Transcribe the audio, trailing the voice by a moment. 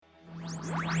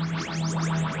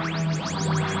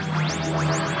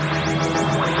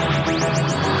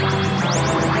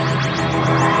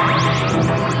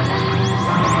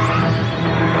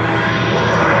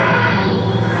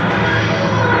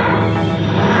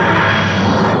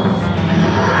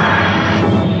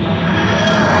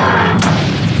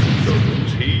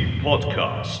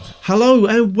Hello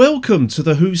and welcome to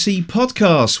the Who's He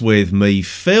podcast with me,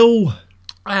 Phil.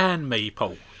 And me,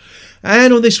 Paul.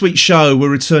 And on this week's show, we're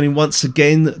returning once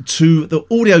again to the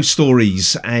audio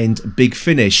stories and Big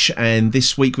Finish. And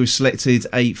this week we've selected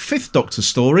a Fifth Doctor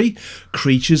story,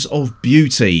 Creatures of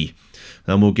Beauty.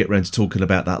 And we'll get round to talking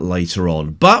about that later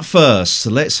on. But first,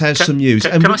 let's have some news.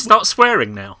 Can I start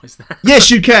swearing now? Is that... Yes,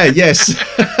 you can, yes.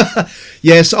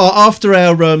 Yes, after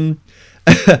our...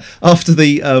 after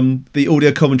the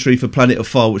audio commentary for Planet of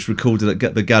Fire, which recorded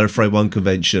at the Gallifrey 1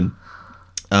 convention,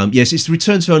 yes, it's the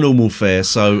return to our normal fare,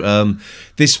 so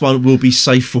this one will be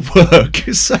safe for work.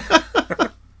 So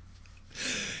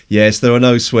yes, there are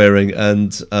no swearing,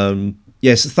 and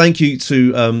yes, thank you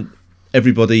to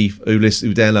everybody who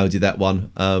downloaded that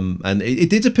one, and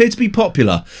it did appear to be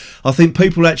popular. I think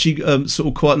people are actually sort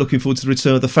of quite looking forward to the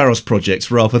return of the Pharos project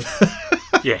rather than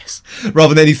yes,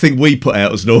 rather than anything we put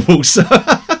out as normal. So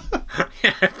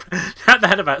yeah,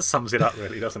 that about sums it up,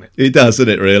 really, doesn't it? It does,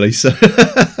 doesn't it? Really. So.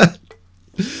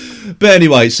 But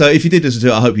anyway, so if you did listen to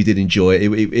it, I hope you did enjoy it.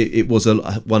 It was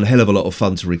one hell of a lot of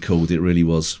fun to record. It really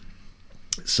was.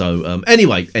 So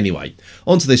anyway,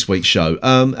 on to this week's show.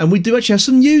 And we do actually have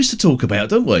some news to talk about,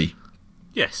 don't we?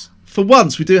 Yes. For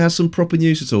once, we do have some proper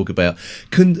news to talk about.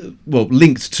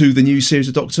 Linked to the new series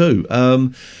of Doctor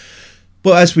Who.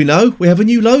 But as we know, we have a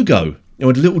new logo.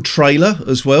 And a little trailer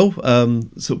as well.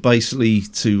 So basically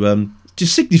to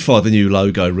just signify the new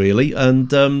logo, really.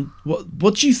 And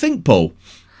what do you think, Paul?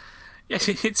 Yes,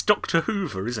 it's Dr.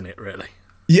 Hoover, isn't it, really?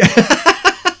 Yeah.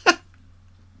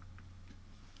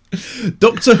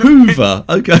 Dr. Hoover,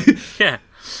 okay. Yeah.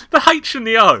 The H and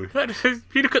the O. If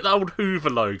you look at the old Hoover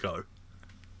logo.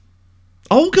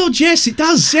 Oh, God, yes, it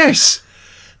does, yes.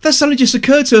 That's only just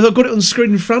occurred to us. I've got it on the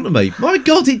screen in front of me. My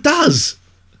God, it does.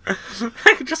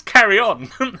 They could just carry on,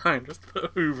 couldn't they? Just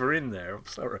put Hoover in there, I'm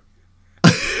sorry.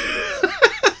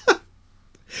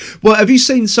 Well, have you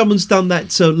seen someone's done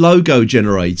that logo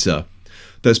generator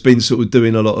that's been sort of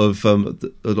doing a lot of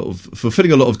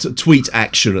fulfilling a lot of tweet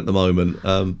action at the moment?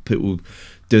 People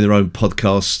doing their own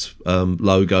podcast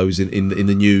logos in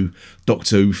the new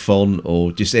Doctor Who font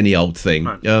or just any old thing.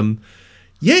 Right.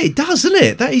 Yeah, it does, doesn't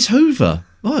it? That is Hoover.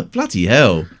 Oh, bloody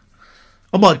hell!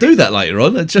 I might do that later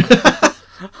on.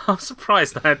 I'm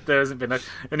surprised that there hasn't been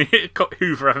any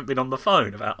Hoover haven't been on the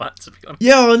phone about that, to be honest.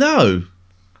 Yeah, I know.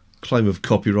 Claim of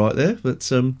copyright there, but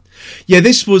yeah,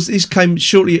 this came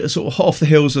shortly sort of hot off the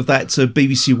heels of that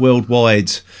BBC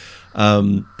Worldwide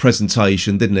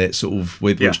presentation, didn't it? Sort of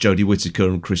which Jodie Whittaker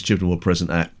and Chris Chibnall were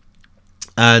present at,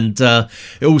 and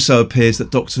it also appears that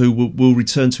Doctor Who will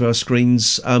return to our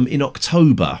screens in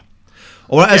October,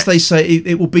 or as they say,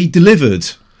 it will be delivered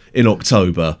in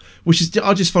October, which is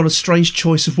I just find a strange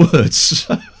choice of words.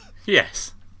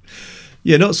 Yes.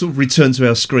 Yeah, not sort of return to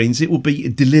our screens. It will be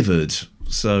delivered.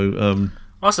 So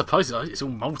I suppose it's all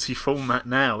multi-format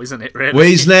now, isn't it? Really, well,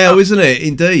 it is now, isn't it?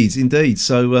 Indeed.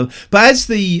 So, but as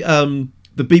the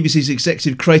BBC's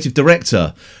executive creative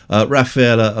director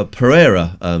Rafaela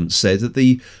Pereira said, that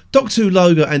the Doctor Who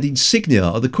logo and insignia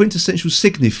are the quintessential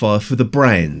signifier for the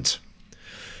brand.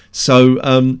 So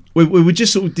we were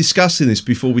just sort of discussing this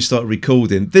before we started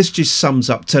recording. This just sums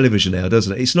up television now,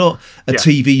 doesn't it? It's not a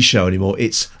TV show anymore.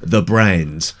 It's the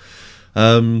brand.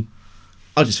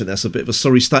 I just think that's a bit of a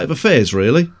sorry state of affairs,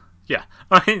 really. Yeah,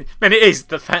 I mean it is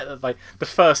the fact that the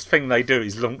first thing they do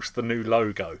is launch the new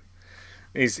logo.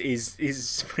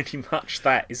 Is pretty much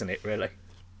that, isn't it? Really?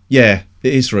 Yeah,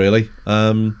 it is really.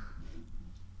 Yeah,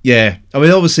 I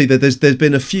mean, obviously there's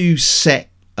been a few set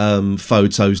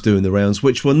photos doing the rounds,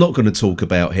 which we're not going to talk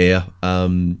about here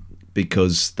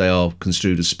because they are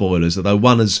construed as spoilers. Although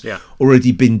one has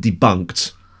already been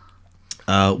debunked,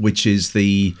 which is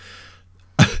the.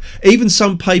 Even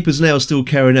some papers now are still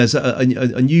carrying as a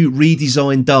new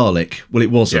redesigned Dalek. Well, it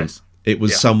wasn't. Yes. It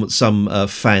was some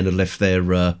fan had left there,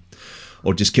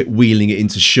 or just kept wheeling it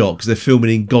into shot because they're filming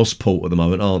in Gosport at the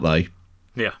moment, aren't they?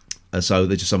 Yeah. And so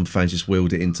some fans just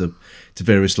wheeled it into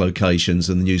various locations,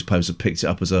 and the newspapers have picked it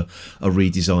up as a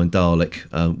redesigned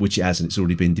Dalek, which it hasn't. It's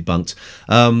already been debunked.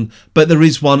 But there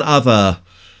is one other.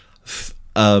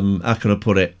 How can I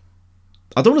put it?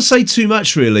 I don't want to say too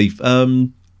much, really.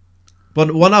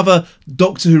 One other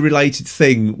Doctor Who related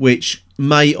thing, which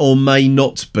may or may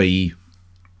not be,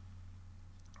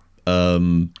 how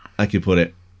can you put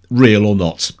it, real or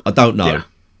not? I don't know. Yeah.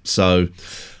 So,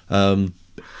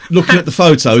 looking at the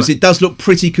photos, it does look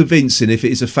pretty convincing if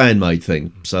it is a fan-made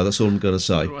thing. So that's all I'm going to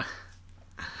say.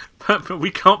 But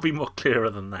we can't be more clearer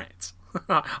than that.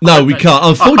 No, we can't.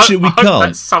 Unfortunately, we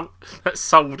can't. That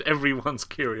solved everyone's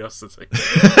curiosity.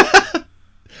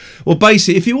 Well,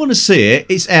 basically, if you want to see it,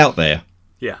 it's out there.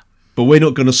 Yeah. But we're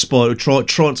not going to spoil. Try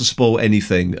not to spoil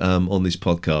anything on this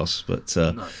podcast. But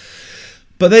No.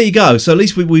 but there you go. So at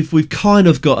least we've kind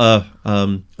of got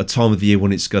a time of the year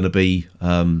when it's going to be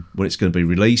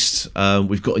released.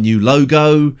 We've got a new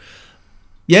logo.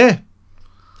 Yeah,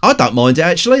 I don't mind it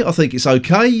actually. I think it's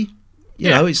okay. You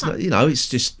know, it's not, it's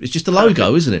just a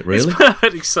logo, isn't it? Really, it's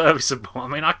perfectly serviceable. I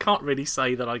mean, I can't really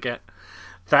say that I get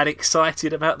that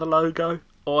excited about the logo,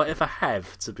 or ever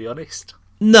have, to be honest.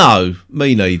 No,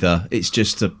 me neither. It's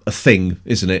just a thing,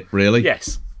 isn't it? Really?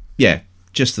 Yes. Yeah,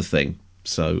 just a thing.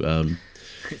 So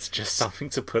it's just something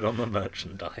to put on the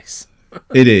merchandise.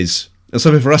 It is, and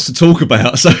something for us to talk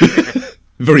about. So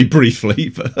very briefly,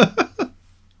 but.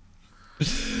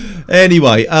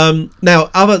 Anyway, now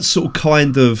other sort of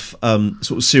kind of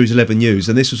sort of Series 11 news,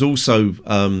 and this was also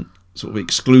sort of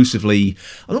exclusively,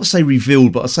 I'm not say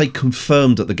revealed, but I say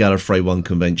confirmed at the Gallifrey 1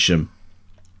 convention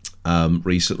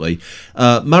recently.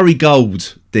 Murray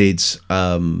Gold did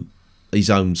his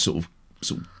own sort of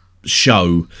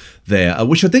show there,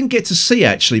 which I didn't get to see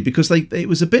actually because it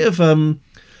was a bit of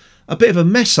a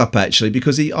mess up actually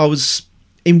because I was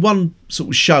in one sort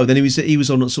of show, then he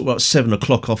was on at sort of like 7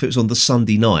 o'clock off. It was on the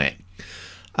Sunday night.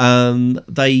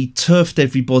 They turfed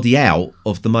everybody out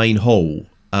of the main hall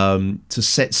to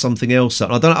set something else up.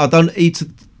 I don't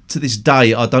to this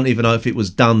day. I don't even know if it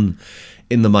was done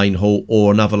in the main hall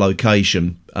or another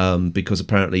location because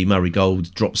apparently Murray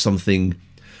Gold dropped some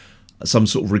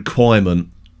sort of requirement.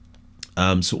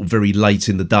 Sort of very late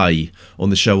in the day on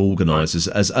the show organisers,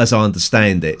 as I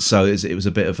understand it. So it was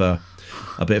a bit of a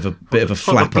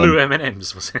flap on. Blue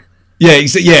M&Ms was it? Yeah,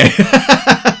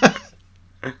 yeah.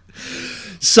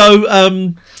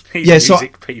 So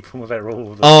music people, they're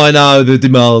all. Oh, I know the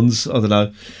demands. I don't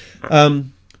know,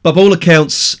 but by all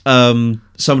accounts,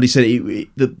 somebody said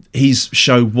that his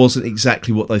show wasn't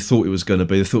exactly what they thought it was going to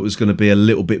be. They thought it was going to be a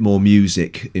little bit more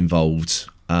music involved,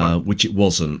 which it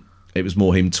wasn't. It was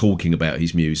more him talking about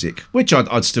his music, which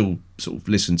I'd still sort of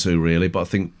listen to, really. But I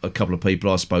think a couple of people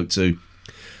I spoke to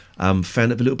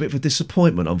found it a little bit of a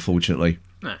disappointment, unfortunately.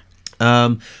 No.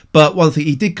 But one thing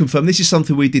he did confirm, this is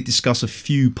something we did discuss a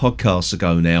few podcasts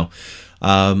ago now,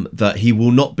 that he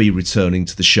will not be returning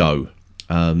to the show.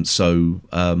 So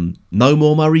no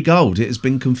more Murray Gold. It has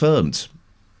been confirmed.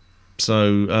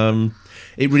 So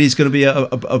it really is going to be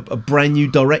a brand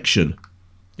new direction.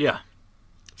 Yeah.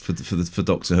 For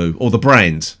Doctor Who, or the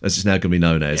brand, as it's now going to be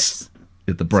known as.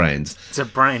 Yes. The brand. It's a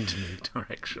brand new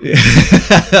direction.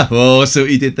 Oh, I see what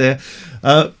you did there.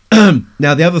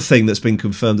 Now, the other thing that's been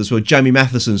confirmed as well, Jamie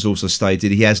Matheson's also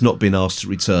stated he has not been asked to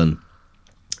return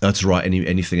to write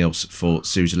anything else for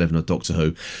Series 11 of Doctor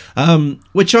Who,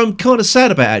 which I'm kind of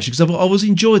sad about, actually, because I've always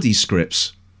enjoyed these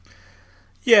scripts.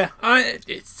 Yeah,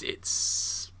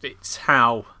 it's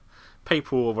how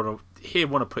people want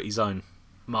to put his own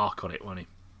mark on it, won't he?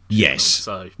 Yes.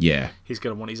 So yeah, he's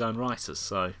going to want his own writers.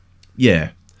 So yeah,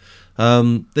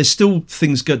 there's still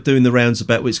things doing the rounds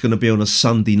about it's going to be on a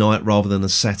Sunday night rather than a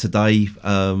Saturday.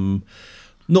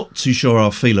 Not too sure how I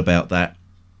feel about that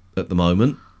at the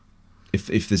moment.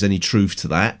 If there's any truth to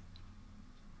that,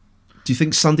 do you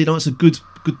think Sunday night's a good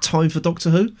time for Doctor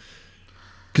Who,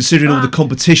 considering all the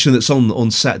competition that's on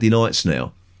Saturday nights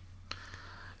now?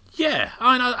 Yeah,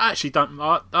 I actually don't.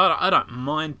 I don't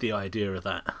mind the idea of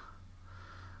that.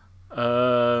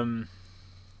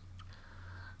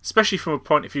 Especially from a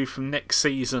point of view from next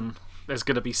season, there's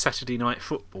going to be Saturday night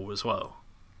football as well.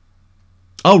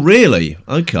 Oh, really?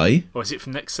 Okay. Or is it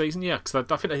from next season? Yeah, because I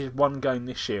think they did one game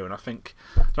this year, and I don't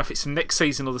know if it's from next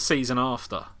season or the season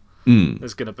after.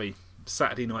 There's going to be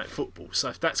Saturday night football. So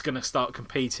if that's going to start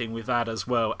competing with that as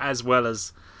well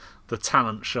as the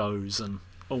talent shows and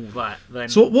all that, then.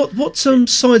 So what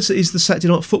sides is the Saturday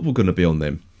night football going to be on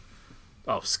then?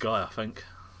 Oh, Sky, I think.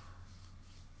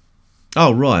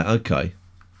 Oh, right, okay.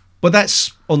 But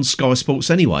that's on Sky Sports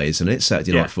anyway, isn't it?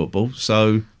 Saturday night football.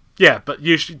 So yeah, but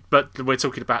we're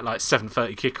talking about like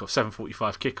 7:30 kickoff,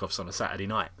 7:45 kickoffs on a Saturday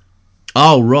night.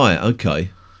 Oh, right,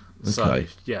 okay. So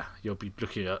yeah, you'll be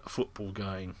looking at football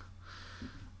going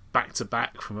back to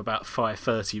back from about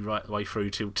 5:30 right the way through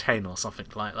till 10 or something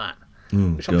like that.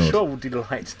 Which I'm sure will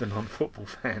delight the non-football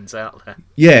fans out there.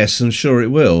 Yes, I'm sure it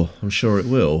will.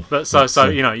 But so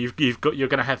you know, you're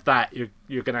going to have that.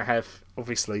 You're going to have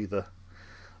obviously the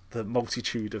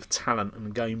multitude of talent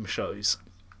and game shows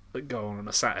that go on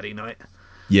a Saturday night.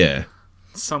 Yeah.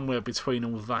 Somewhere between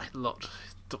all that lot,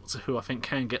 Doctor Who I think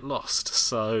can get lost.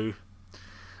 So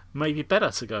maybe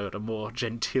better to go at a more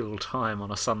genteel time on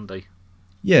a Sunday.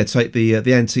 Yeah, take the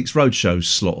Antiques Roadshow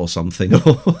slot or something.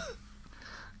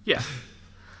 Yeah.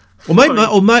 Or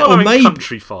maybe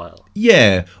Country File.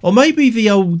 Yeah, or maybe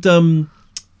the old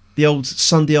the old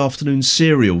Sunday afternoon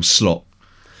serial slot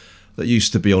that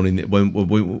used to be on in it when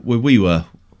we were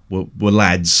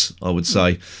lads, I would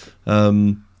say.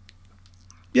 Maybe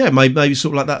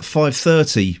sort of like that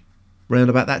 5:30, round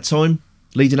about that time,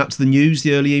 leading up to the news,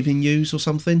 the early evening news or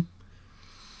something.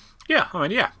 Yeah, I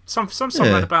mean, yeah, some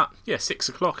around about 6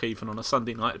 o'clock even on a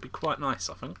Sunday night would be quite nice,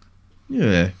 I think.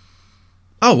 Yeah.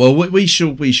 Oh well, we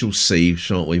shall see,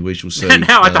 shan't we? We shall see.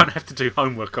 Now I don't have to do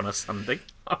homework on a Sunday.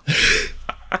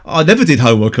 I never did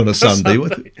homework on a Sunday.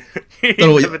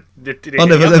 I never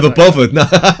day. bothered. No.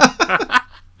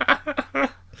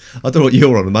 I don't know what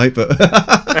you're on, mate, but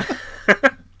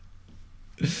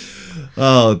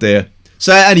oh dear.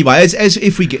 So anyway, as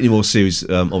if we get any more series,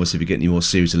 obviously if we get any more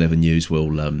Series 11 news,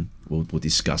 we'll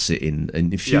discuss it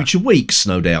in future weeks,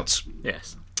 no doubt.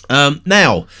 Yes.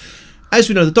 Now, as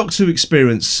we know, the Doctor Who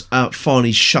experience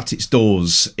finally shut its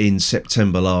doors in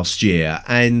September last year,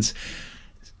 and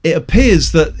it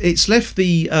appears that it's left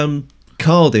the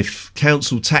Cardiff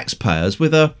Council taxpayers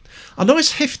with a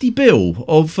nice hefty bill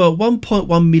of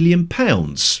 £1.1 million.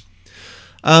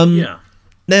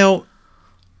 Now,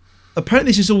 apparently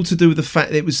this is all to do with the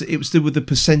fact that it was to do with the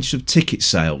percentage of ticket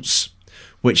sales,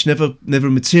 which never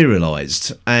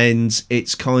materialised, and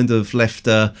it's kind of left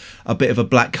a bit of a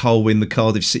black hole in the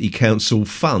Cardiff City Council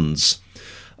funds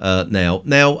now.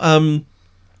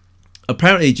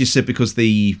 Apparently it just said because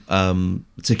the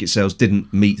ticket sales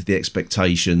didn't meet the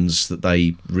expectations that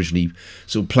they originally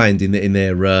sort of planned in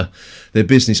their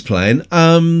business plan.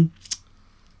 I'm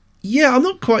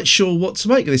not quite sure what to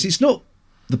make of this. It's not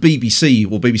the BBC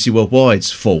or BBC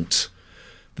Worldwide's fault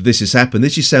that this has happened.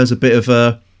 This just sounds a bit of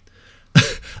a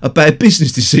bad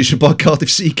business decision by Cardiff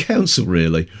City Council,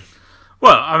 really.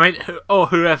 Well, I mean, or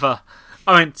whoever.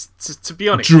 I mean, to be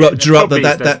honest,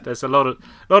 there's a lot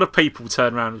of people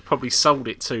turn around and probably sold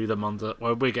it to them under,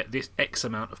 well, we get this X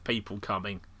amount of people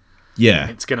coming. Yeah,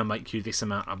 it's going to make you this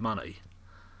amount of money,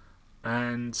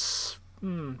 and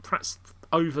perhaps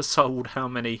oversold how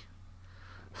many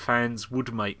fans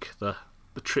would make the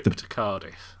trip to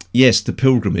Cardiff. Yes, the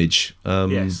pilgrimage.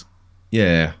 Yes.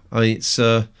 Yeah, it's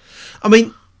a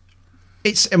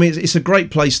great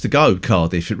place to go,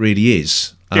 Cardiff. It really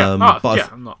is. I'm not.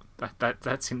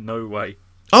 That's in no way.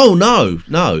 Oh no.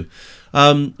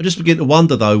 I just begin to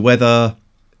wonder though whether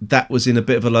that was in a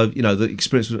bit of the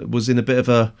experience was in a bit of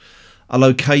a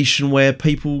location where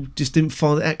people just didn't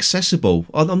find it accessible.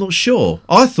 I'm not sure.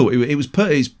 I thought it was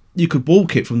you could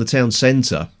walk it from the town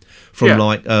centre,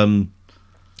 from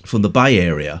from the Bay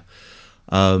Area,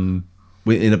 in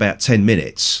about 10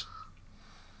 minutes.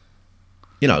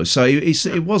 So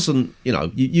it wasn't.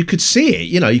 You could see it.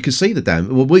 You could see the dam.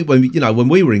 When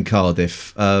we were in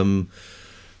Cardiff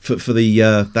for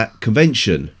the that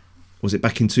convention, was it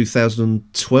back in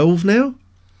 2012 now?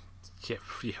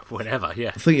 Yeah, whatever.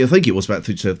 Yeah, I think it was about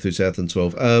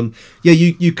 2012.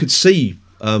 You could see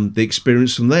the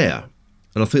experience from there,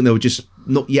 and I think they were just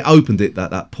not yet opened it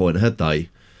at that point, had they?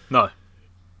 No.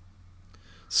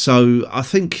 So I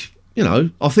think. I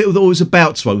think it was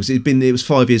about to open. It was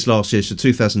 5 years last year, so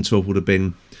 2012 would have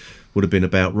been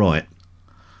about right.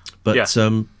 But I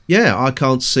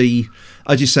can't see.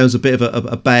 It just sounds a bit of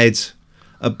a bad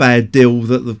deal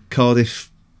that the Cardiff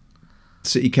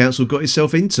City Council got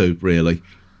itself into. Really,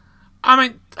 I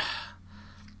mean,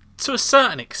 to a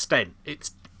certain extent,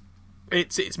 it's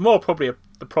more probably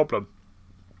the problem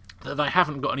that they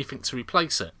haven't got anything to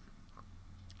replace it.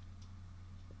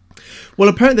 Well,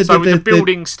 apparently, with the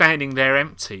building standing there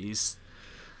empty is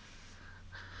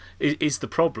the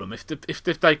problem.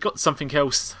 If they got something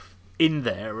else in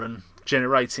there and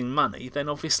generating money, then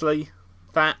obviously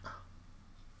that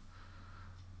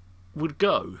would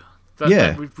go.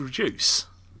 That would reduce.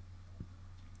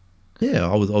 Yeah,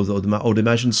 I would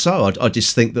imagine so. I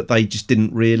just think that they just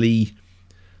didn't really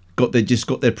got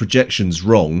their projections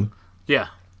wrong. Yeah.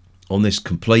 On this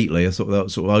completely, I thought that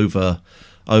was sort of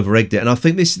over-egged it, and I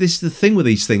think this is the thing with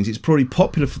these things. It's probably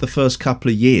popular for the first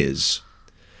couple of years,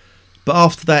 but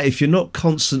after that, if you're not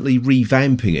constantly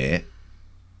revamping it,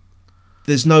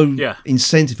 there's no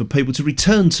incentive for people to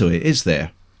return to it, is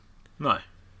there? No. I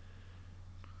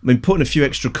mean, putting a few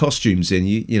extra costumes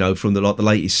in, from the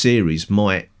latest series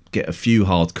might get a few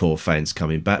hardcore fans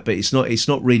coming back, but it's not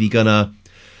really gonna,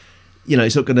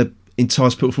 it's not gonna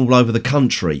entice people from all over the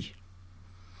country,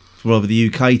 from all over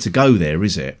the UK to go there,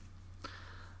 is it?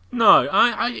 No,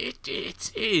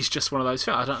 it is just one of those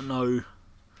things. I don't know.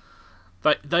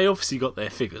 They obviously got their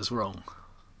figures wrong.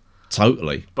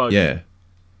 Totally. Both, yeah.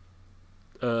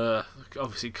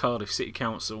 Obviously, Cardiff City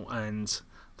Council and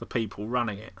the people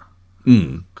running it,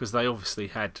 because they obviously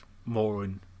had more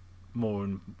in more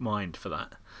in mind for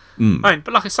that. Mm.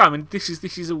 But like I say, this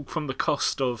is all from the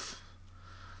cost of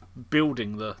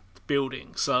building the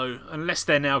building. So unless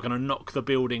they're now going to knock the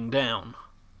building down,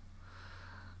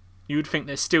 you would think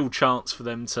there's still chance for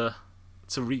them to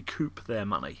recoup their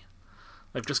money.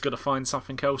 They've just got to find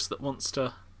something else that wants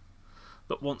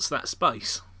that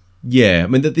space. Yeah, I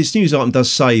mean, this news item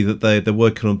does say that they're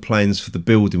working on plans for the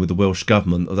building with the Welsh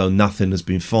Government, although nothing has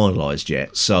been finalised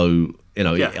yet. So,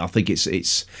 I think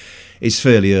it's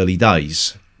fairly early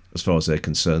days as far as they're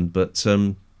concerned. But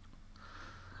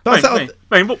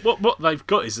what they've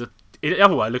got is the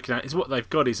other way of looking at it is what they've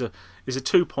got is a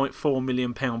 £2.4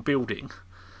 million building,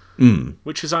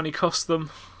 which has only cost them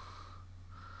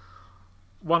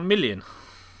 £1 million.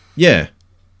 Yeah.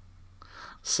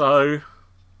 So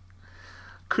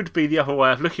could be the other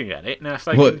way of looking at it. Now, if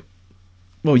they can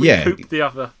recoup the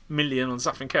other £1 million on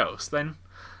something else, then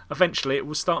eventually it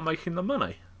will start making the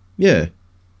money. Yeah.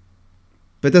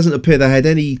 But it doesn't appear they had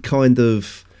any kind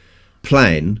of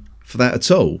plan for that at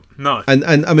all. No. And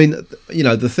I mean,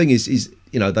 the thing is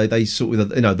they sort of,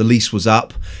 the lease was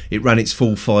up. It ran its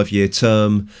full 5-year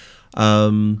term.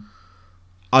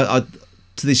 I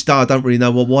to this day I don't really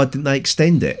know why didn't they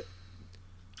extend it.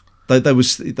 They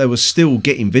were still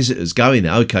getting visitors going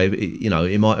there. Okay,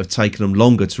 it might have taken them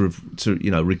longer to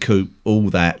recoup all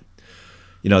that,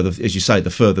 as you say, the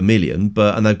further $1 million.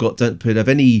 And they've don't have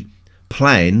any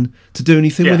plan to do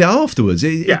anything with it afterwards.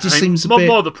 It just seems a bit.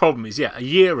 More the problem is, a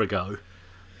year ago,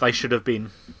 they should have been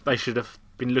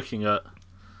looking at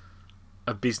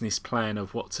a business plan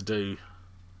of what to do.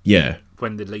 Yeah.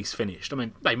 When the lease finished, I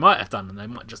mean, they might have done, and they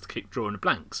might just keep drawing the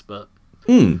blanks, but.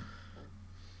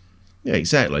 Yeah,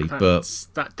 exactly. That's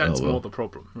more the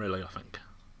problem, really, I think.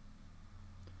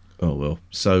 Oh, well.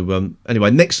 So,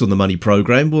 anyway, next on the Money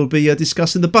programme, we'll be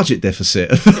discussing the budget deficit.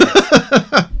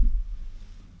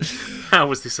 How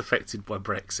was this affected by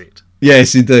Brexit?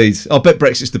 Yes, indeed. I bet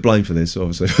Brexit's to blame for this,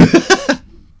 obviously.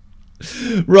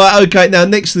 Right, okay. Now,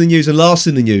 next to the news and last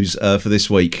in the news for this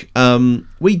week,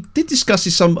 we did discuss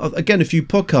this a few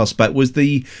podcasts back, was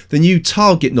the new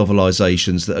Target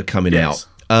novelisations that are coming out.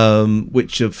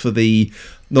 Which are for the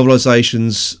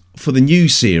novelisations for the new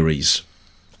series,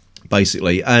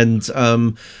 basically. And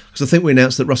because I think we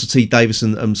announced that Russell T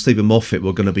Davison and Stephen Moffat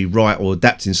were going to be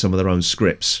adapting some of their own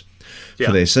scripts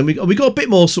for this. And we got a bit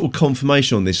more sort of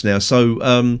confirmation on this now.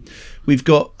 So we've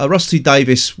got Russell T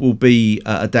Davies will be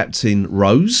adapting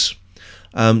Rose.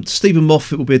 Stephen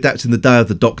Moffat will be adapting The Day of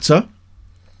the Doctor.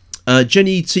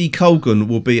 Jenny T Colgan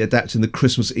will be adapting The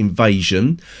Christmas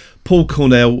Invasion. Paul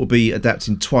Cornell will be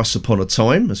adapting Twice Upon a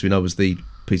Time, as we know was the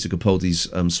Peter Capaldi's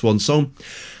swan song.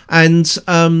 And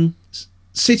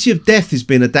City of Death has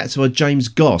been adapted by James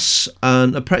Goss,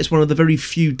 and apparently it's one of the very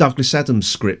few Douglas Adams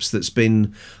scripts that's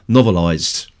been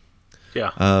novelised.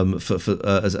 Yeah.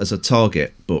 As a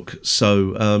Target book.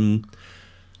 So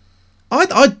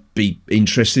I'd be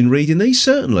interested in reading these,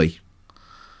 certainly.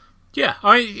 Yeah,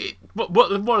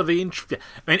 what are the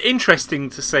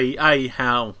interesting to see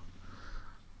how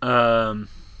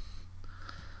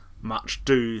much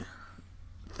do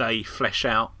they flesh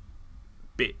out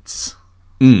bits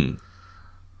from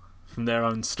their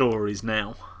own stories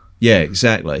now? Yeah,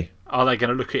 exactly. Are they going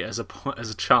to look at it as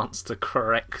a chance to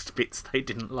correct bits they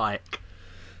didn't like?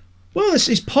 Well,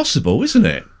 it's possible, isn't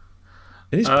it?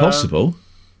 It is possible.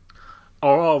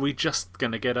 Or are we just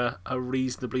going to get a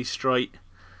reasonably straight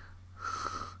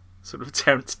sort of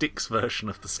Terrence Dicks version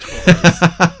of the stories?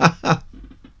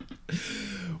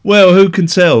 Well, who can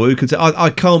tell? I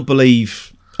can't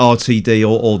believe RTD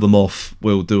or The Moth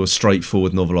will do a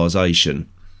straightforward novelisation.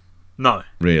 No.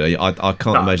 Really, I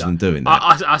can't imagine them doing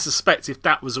that. I suspect if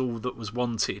that was all that was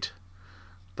wanted,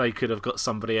 they could have got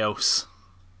somebody else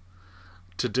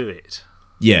to do it.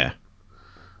 Yeah.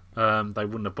 They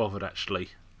wouldn't have bothered, actually.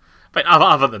 But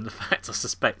other than the fact, I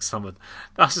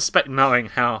suspect knowing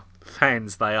how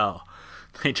fans they are,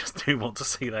 they just do want to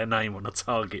see their name on a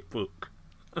Target book.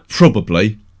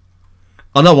 Probably.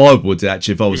 I know I would,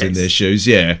 actually, if I was in their shoes.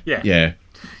 Yeah.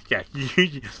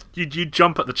 You'd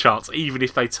jump at the chance, even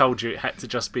if they told you it had to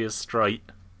just be a straight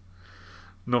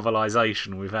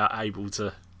novelisation without able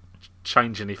to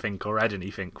change anything or add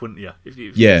anything, wouldn't you? If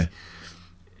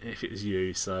it was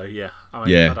you. So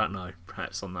I don't know.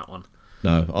 Perhaps on that one.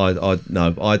 No,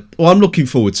 I'm looking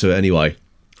forward to it anyway.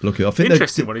 I think the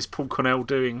interesting one is Paul Cornell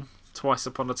doing Twice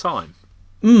Upon a Time.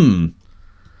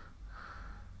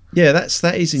 Yeah,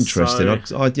 that is interesting.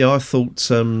 So, I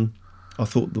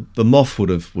thought the Moth would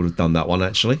have done that one,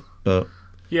 actually, but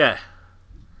yeah.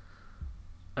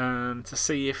 And to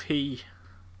see if he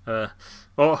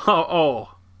or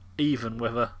even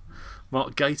whether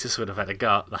Mark Gatiss would have had a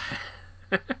go at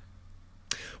that.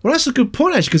 Well, that's a good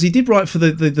point, actually, because he did write for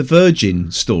the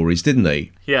Virgin stories, didn't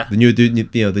he? Yeah. The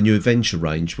new adventure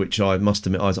range, which I must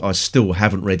admit I still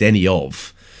haven't read any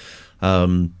of. I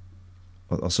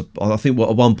think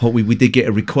at one point we did get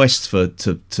a request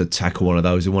to tackle one of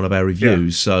those in one of our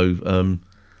reviews. So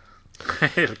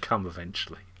it'll come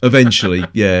eventually. Eventually,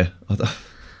 yeah.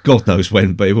 God knows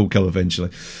when, but it will come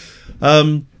eventually.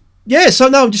 So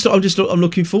no, I'm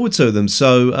looking forward to them.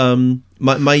 So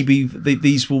maybe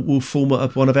these will form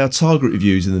one of our target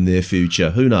reviews in the near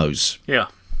future. Who knows? Yeah.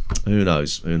 Who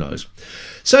knows?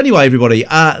 So anyway, everybody,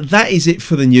 that is it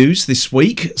for the news this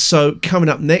week. So coming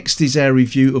up next is our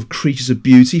review of Creatures of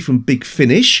Beauty from Big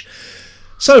Finish.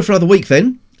 So for another week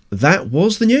then, that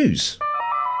was the news.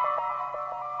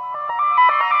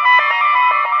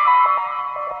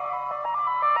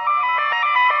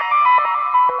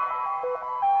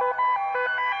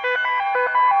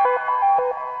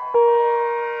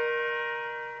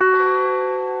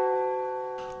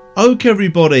 Okay,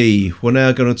 everybody, we're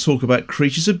now going to talk about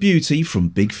Creatures of Beauty from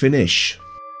Big Finish.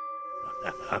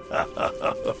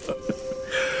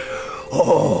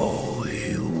 Oh,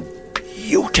 you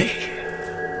beauty.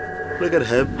 Look at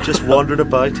him, just wandering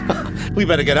about. We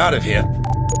better get out of here.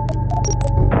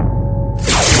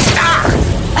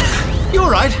 You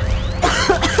all right?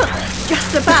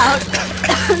 Just about.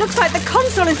 Looks like the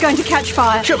console is going to catch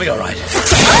fire. She'll be all right.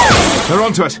 They're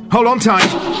onto us. Hold on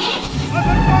tight.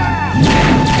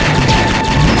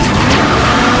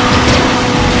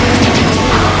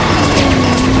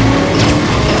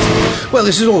 Well,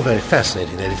 this is all very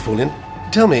fascinating, Lady Fallion.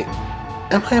 Tell me,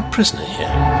 am I a prisoner here?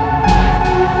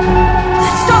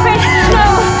 Stop it!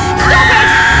 No! Stop it!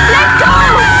 Let go!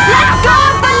 Let go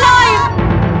of the knife!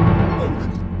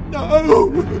 No!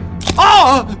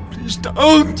 Ah! Please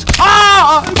don't!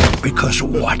 Ah! Because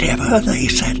whatever they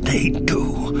said they'd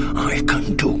do, I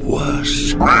can do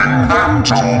worse. Bring them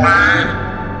to me!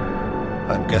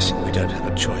 I'm guessing we don't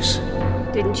have a choice.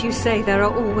 Didn't you say there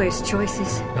are always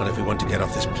choices? Not if we want to get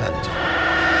off this planet.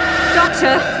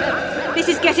 Doctor, this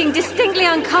is getting distinctly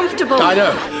uncomfortable. I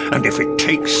know. And if it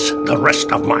takes the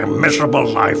rest of my miserable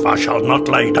life, I shall not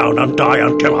lay down and die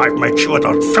until I've made sure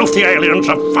those filthy aliens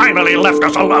have finally left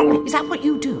us alone. Is that what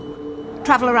you do?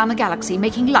 Travel around the galaxy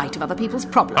making light of other people's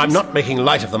problems? I'm not making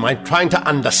light of them. I'm trying to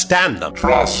understand them.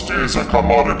 Trust is a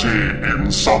commodity in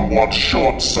somewhat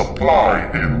short supply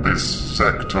in this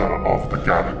sector of the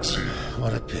galaxy.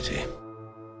 What a pity.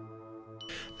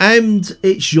 And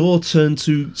it's your turn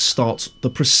to start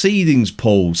the proceedings,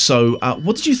 Paul. So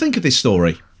what did you think of this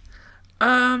story?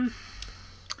 I'm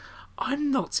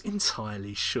not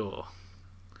entirely sure.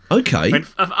 Okay. I mean,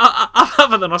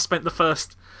 other than I spent the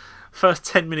first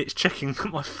 10 minutes checking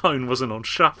that my phone wasn't on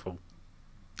shuffle.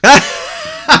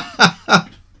 I've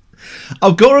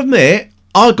got to admit,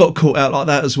 I got caught out like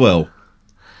that as well.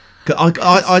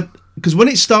 Because when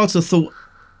it started, I thought,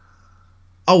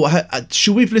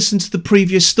 should we have listened to the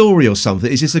previous story or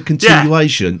something? Is this a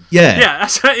continuation? Yeah.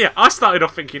 I started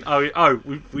off thinking,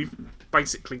 we've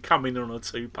basically come in on a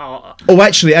two-parter. Oh,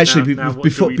 actually, now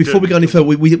before we go any further,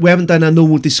 we haven't done our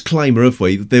normal disclaimer, have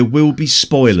we? There will be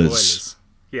spoilers.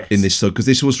 Yes. In this story, because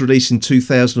this was released in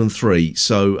 2003,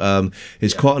 so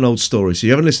it's quite an old story. So if you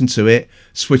haven't listened to it,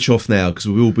 switch off now, because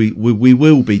we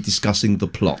will be discussing the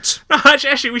plot. No,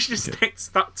 actually, we should just stick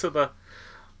stuck to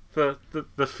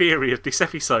the theory of this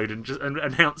episode and just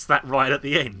announce that right at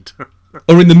the end,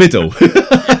 or in the middle.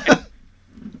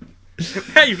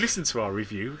 Now you've listened to our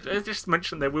review, just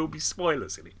mention there will be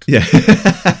spoilers in it. Yeah.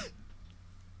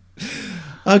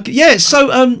 Okay, yeah.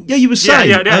 So, you were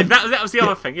saying, that was the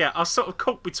other thing. Yeah, I was sort of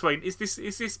caught between is this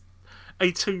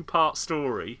a two-part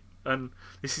story, and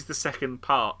this is the second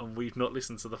part, and we've not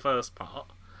listened to the first part.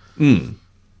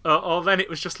 Or then it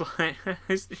was just like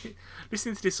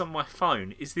listening to this on my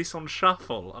phone. Is this on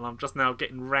shuffle, and I'm just now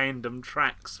getting random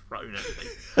tracks thrown at me?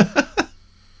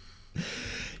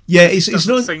 Yeah, it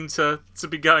doesn't seem to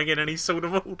be going in any sort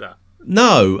of order.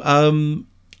 No,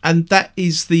 and that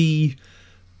is the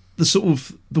sort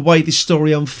of the way this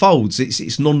story unfolds.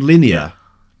 It's non-linear,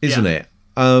 isn't it?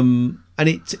 And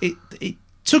it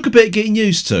took a bit of getting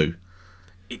used to.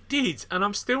 It did, and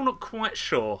I'm still not quite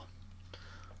sure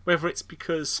whether it's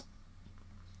because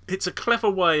it's a clever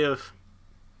way of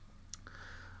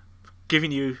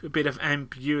giving you a bit of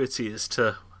ambiguity as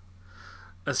to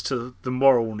the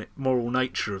moral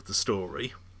nature of the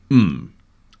story,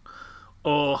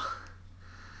 or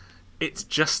it's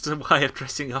just a way of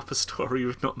dressing up a story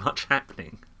with not much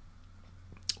happening.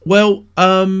 Well,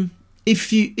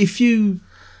 if you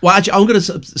well, actually, I'm going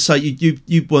to say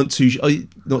you weren't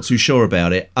not too sure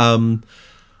about it.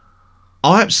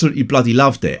 I absolutely bloody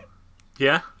loved it.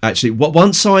 Yeah. Actually,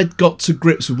 once I got to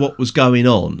grips with what was going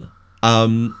on,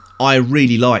 I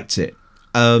really liked it.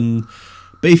 But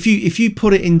if you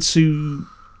put it into,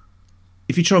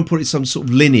 if you try and put it in some sort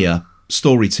of linear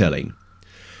storytelling,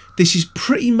 this is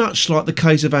pretty much like the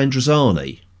case of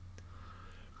Androzani,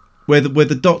 where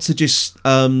the Doctor just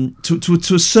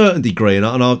to a certain degree, and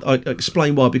I'll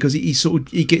explain why, because he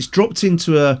gets dropped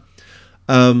into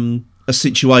a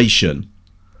situation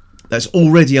that's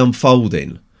already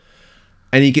unfolding,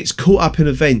 and he gets caught up in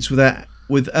events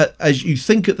as you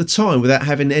think at the time, without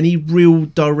having any real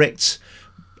direct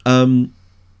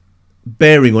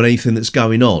bearing on anything that's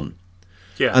going on.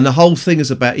 Yeah. And the whole thing is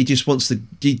about he just wants to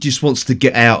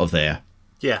get out of there.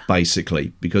 Yeah.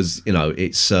 Basically, because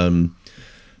it's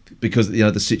because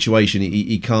the situation,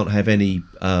 he can't have any.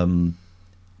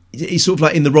 He's sort of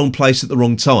like in the wrong place at the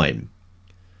wrong time.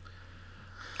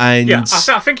 And yeah,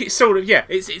 I think it's sort of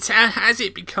It's as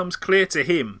it becomes clear to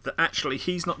him that actually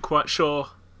he's not quite sure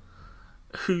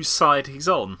whose side he's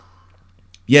on.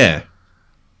 Yeah.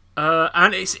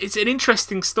 And it's an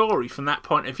interesting story from that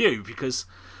point of view, because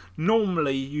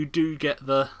normally you do get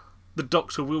the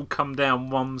Doctor will come down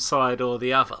one side or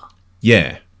the other.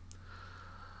 Yeah.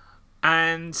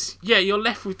 And you're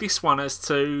left with this one as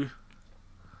to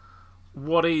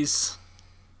what is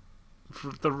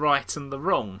the right and the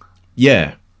wrong.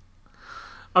 Yeah.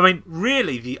 I mean,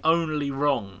 really, the only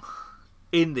wrong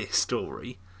in this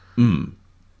story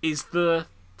is the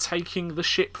taking the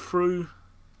ship through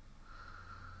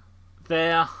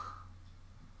their, I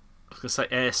was going to say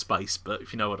airspace, but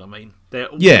if you know what I mean,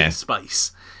 their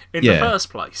space in the first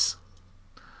place.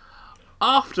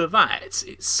 After that,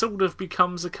 it sort of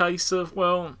becomes a case of,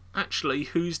 well, actually,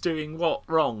 who's doing what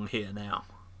wrong here now?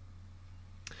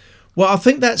 Well, I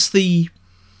think that's the.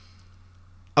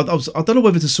 I don't know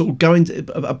whether to sort of go into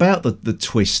about the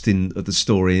twist of the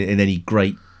story in any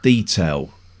great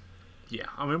detail. Yeah,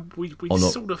 I mean, we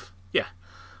sort of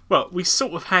well, we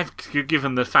sort of have,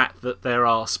 given the fact that there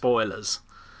are spoilers.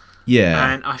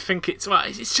 Yeah, and I think it's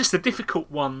just a difficult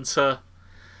one to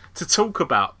talk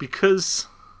about because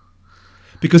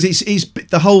it's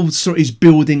the whole story is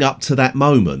building up to that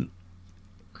moment,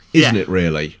 isn't it?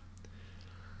 Really.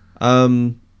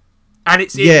 And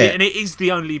it is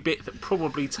the only bit that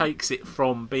probably takes it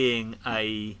from being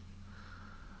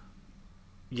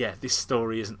this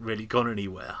story isn't really gone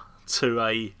anywhere,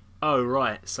 to oh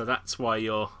right, so that's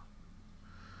the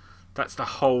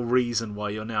whole reason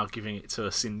why you're now giving it to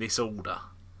us in this order.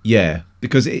 Yeah,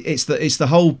 because it's the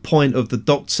whole point of the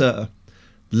Doctor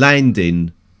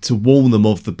landing to warn them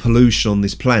of the pollution on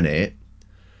this planet,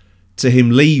 to him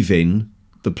leaving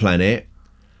the planet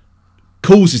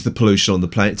causes the pollution on the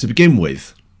planet to begin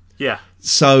with. Yeah.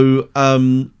 So,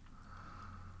 we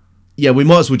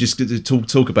might as well just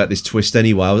talk about this twist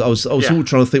anyway. I was sort of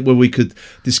trying to think where we could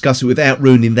discuss it without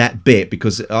ruining that bit,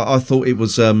 because I thought it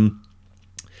was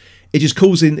it just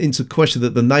calls into question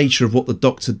that the nature of what the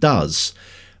Doctor does.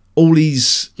 All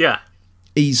he's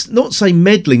not saying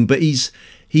meddling, but he's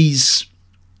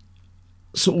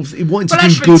sort of wanting to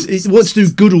do good. He wants to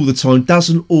do good all the time.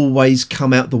 Doesn't always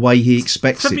come out the way he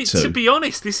expects it to. To be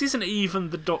honest, this isn't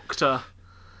even the Doctor.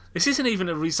 This isn't even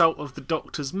a result of the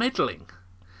Doctor's meddling.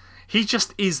 He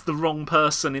just is the wrong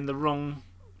person in the wrong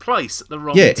place at the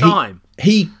wrong time.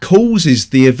 He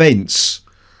causes the events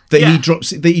that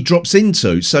he drops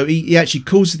into. So he actually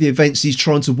causes the events he's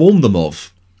trying to warn them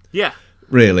of. Yeah.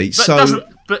 Really.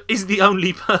 But is the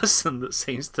only person that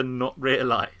seems to not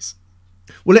realise.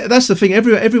 Well, that's the thing.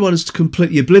 Everyone is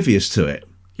completely oblivious to it.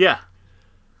 Yeah.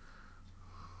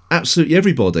 Absolutely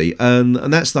everybody. And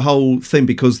that's the whole thing,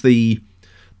 because the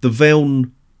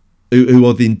Veln, who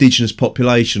are the indigenous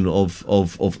population of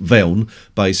Veln,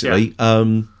 basically,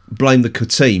 blame the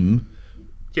Katim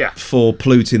for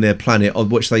polluting their planet,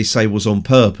 which they say was on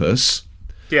purpose.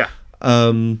 Yeah.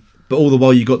 But all the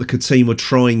while you got the Katim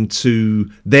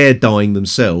they're dying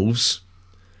themselves,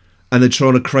 and they're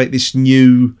trying to create this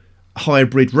new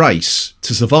hybrid race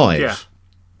to survive,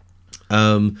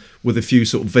 with a few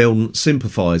sort of Veln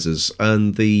sympathisers,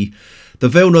 and the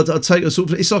Veln, I'd take a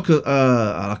sort of, it's like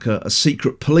a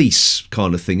secret police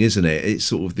kind of thing, isn't it? It's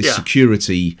sort of this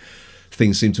security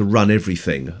thing seem to run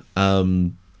everything,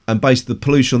 and basically the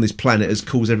pollution on this planet has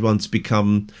caused everyone to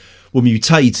become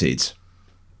mutated,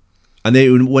 and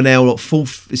we're now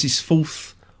fourth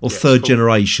or third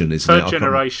generation, isn't it? Third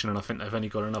generation, and I think they've only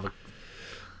got another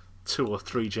 2 or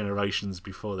 3 generations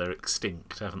before they're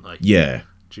extinct, haven't they? Yeah.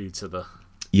 Due to the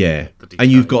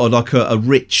and you've got the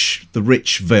rich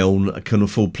Veln can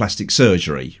afford plastic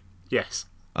surgery. Yes.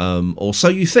 Or so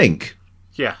you think.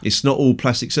 Yeah. It's not all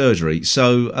plastic surgery.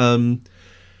 So,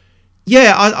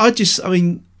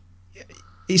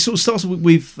 it sort of starts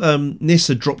with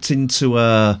Nyssa dropped into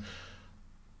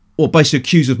or basically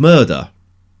accused of murder.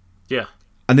 Yeah.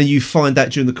 And then you find out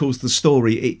during the course of the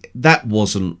story that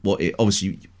wasn't what it.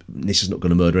 Obviously, Nyssa's not going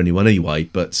to murder anyone anyway.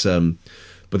 But then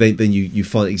you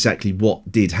find exactly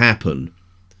what did happen,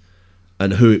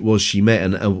 and who it was she met,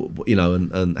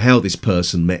 and how this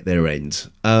person met their end,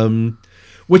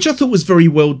 which I thought was very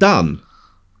well done.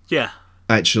 Yeah.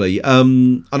 Actually, I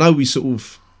know we sort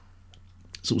of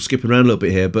skipping around a little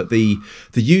bit here, but the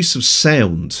use of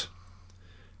sound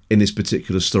in this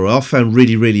particular story I found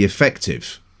really, really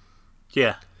effective.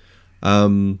 Yeah.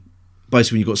 Basically,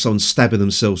 when you've got someone stabbing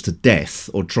themselves to death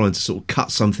or trying to sort of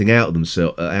cut something out of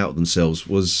themselves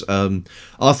was I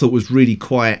thought was really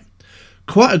quite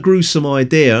a gruesome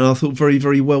idea, and I thought very,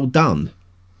 very well done.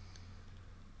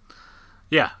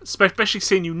 Yeah, especially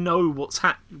seeing what's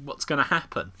going to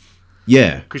happen.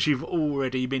 Yeah, because you've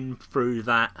already been through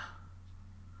that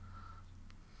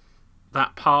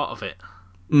part of it.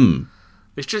 Mm.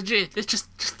 It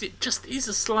just is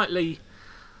a slightly.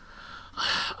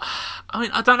 I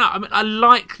mean, I don't know. I mean, I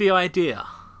like the idea.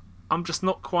 I'm just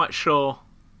not quite sure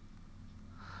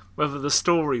whether the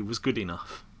story was good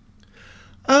enough.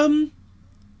 I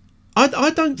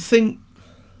don't think.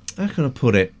 How can I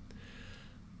put it?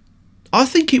 I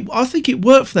think it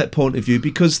worked from that point of view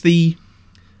because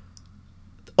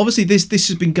obviously this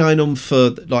has been going on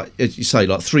for, like as you say,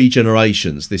 like 3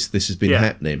 generations. This has been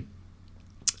happening,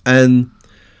 and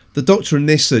the Doctor and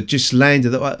Nyssa just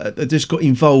landed. Just got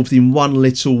involved in one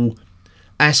little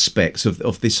aspect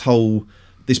of this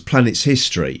planet's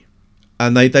history,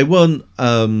 and they weren't.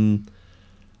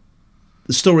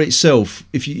 The story itself,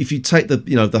 if you take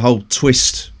the whole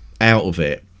twist out of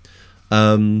it,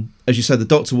 as you said, the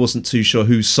Doctor wasn't too sure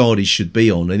whose side he should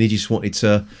be on, and he just wanted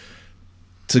to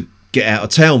get out of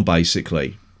town,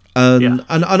 basically. And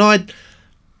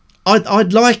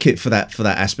I'd like it for that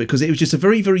aspect, because it was just a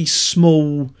very, very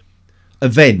small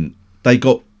event they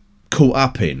got caught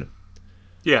up in.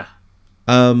 Yeah.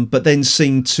 But then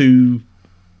seemed to.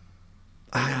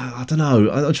 I don't know.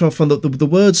 I'm trying to find the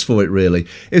words for it. Really,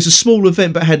 it was a small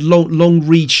event, but had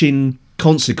long-reaching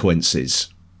consequences.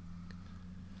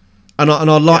 And I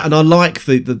like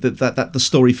the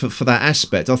story for that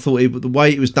aspect. I thought the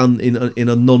way it was done in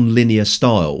a non-linear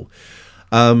style.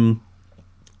 And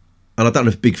I don't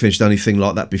know if Big Finish done anything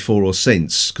like that before or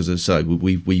since, because as I say,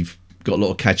 we've got a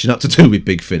lot of catching up to do with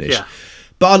Big Finish. Yeah.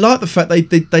 But I like the fact they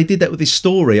did that with this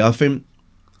story. I think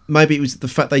maybe it was the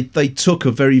fact they took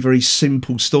a very, very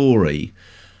simple story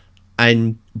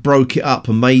and broke it up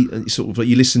and made sort of like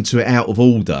you listen to it out of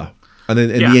order, and then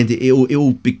in the end it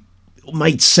all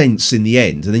made sense in the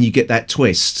end, and then you get that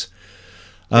twist.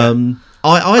 I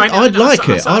like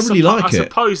it. I really like it. I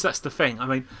suppose that's the thing. I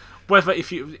mean, whether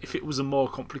if it was a more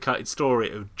complicated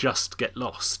story, it would just get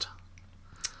lost.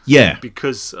 Yeah,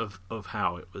 because of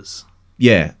how it was.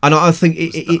 Yeah, and I think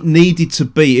it needed to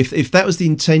be, if that was the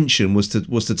intention, was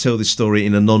to tell this story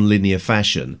in a non-linear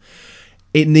fashion,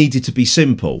 it needed to be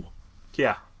simple.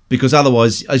 Yeah. Because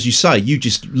otherwise, as you say, you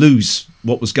just lose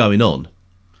what was going on.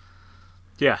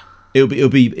 Yeah. It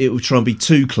will try and be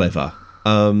too clever.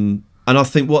 And I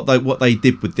think what they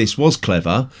did with this was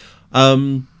clever.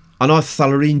 And I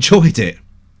thoroughly enjoyed it.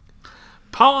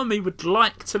 Part of me would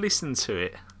like to listen to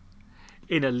it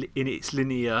in its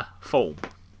linear form.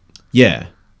 Yeah.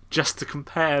 Just to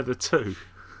compare the two.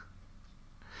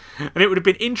 And it would have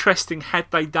been interesting had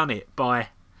they done it by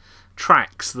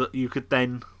tracks that you could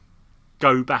then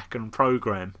go back and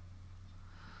program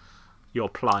your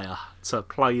player to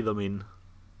play them in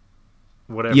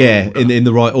whatever order. in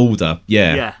the right order.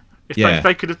 Yeah. Yeah. If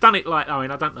they could have done it like, I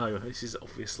mean, I don't know, this is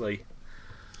obviously...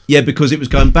 Yeah, because it was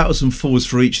going backwards and forwards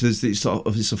for each. It's a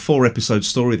 4-episode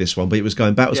story, this one, but it was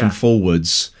going backwards and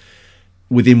forwards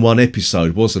within one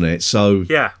episode, wasn't it? So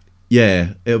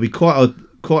yeah, it'll be quite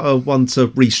a one to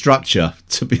restructure,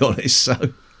 to be honest.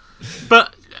 So,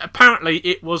 but apparently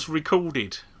it was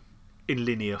recorded in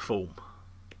linear form.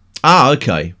 Ah,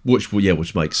 okay, which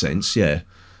makes sense. Yeah.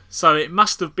 So it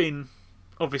must have been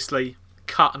obviously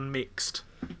cut and mixed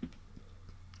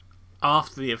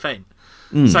after the event.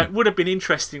 So it would have been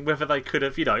interesting whether they could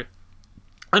have,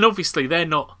 and obviously they're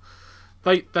not.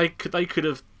 They could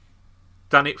have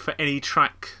done it for any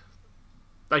track.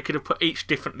 They could have put each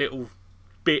different little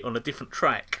bit on a different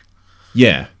track.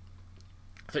 Yeah.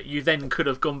 That you then could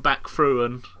have gone back through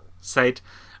and said,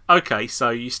 okay, so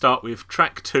you start with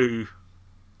track 2,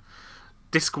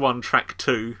 disc 1, track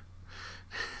 2,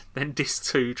 then disc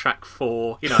 2, track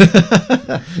 4,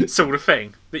 sort of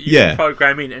thing that you can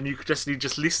program in, and you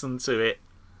just listen to it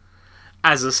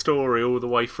as a story all the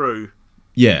way through.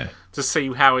 Yeah. To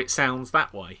see how it sounds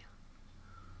that way.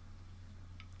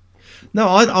 No,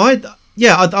 I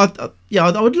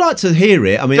would like to hear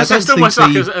it. I mean, That's I don't think almost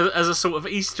like as a sort of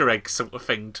Easter egg sort of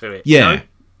thing to it. Yeah, you know?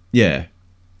 yeah.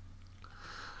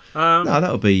 No,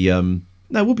 that would be it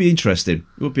would be interesting.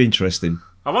 It would be interesting.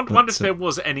 I wonder if there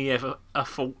was any ever a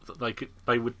thought that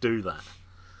they would do that.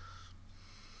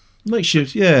 Makes you,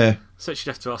 yeah. So you'd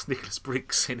have to ask Nicholas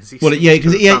Briggs in, as he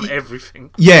done everything.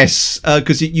 Yes,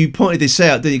 because you pointed this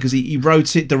out, didn't you? Because he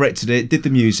wrote it, directed it, did the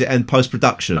music, and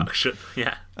post-production.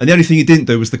 Yeah. And the only thing he didn't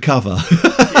do was the cover.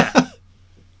 Yeah.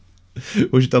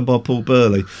 Which was done by Paul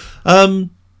Burley. No,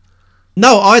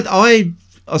 I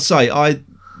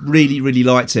really, really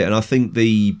liked it, and I think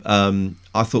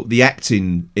I thought the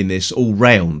acting in this all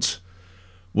round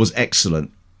was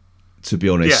excellent, to be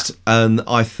honest. Yeah. And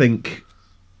I think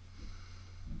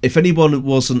if anyone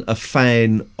wasn't a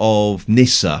fan of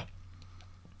Nyssa,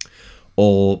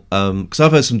 or because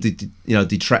I've heard some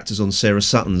detractors on Sarah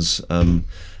Sutton's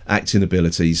acting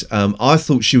abilities, I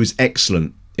thought she was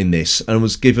excellent in this and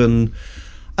was given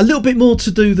a little bit more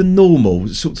to do than normal,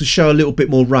 sort of to show a little bit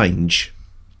more range.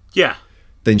 Yeah.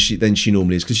 Than she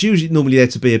normally is, because she was normally there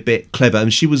to be a bit clever,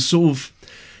 and she was sort of,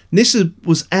 Nyssa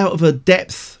was out of her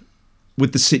depth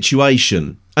with the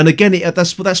situation. And again,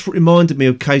 that's what reminded me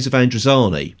of Caves of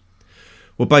Androzani,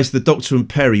 where basically the Doctor and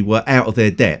Perry were out of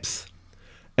their depth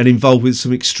and involved with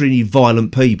some extremely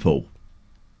violent people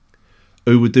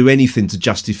who would do anything to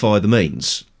justify the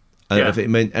means. If it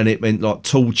meant like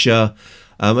torture.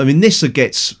 I mean, Nyssa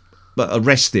gets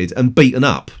arrested and beaten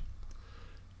up,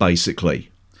 basically.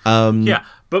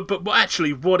 But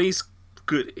actually, what is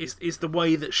good is the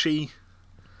way that she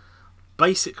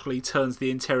basically turns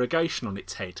the interrogation on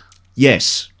its head.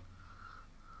 Yes,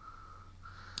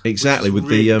 exactly. With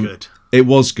really good. It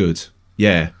was good.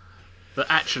 Yeah, that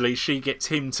actually she gets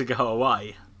him to go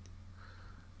away,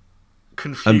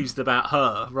 confused about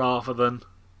her rather than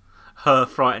her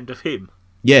frightened of him.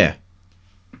 Yeah,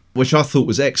 which I thought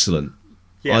was excellent.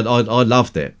 Yeah. I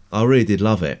loved it. I really did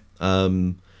love it.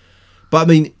 But I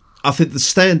mean, I think the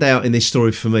standout in this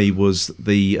story for me was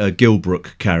the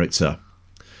Gilbrook character,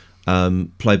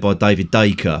 played by David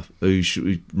Dacre, who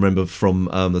you remember from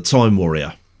the Time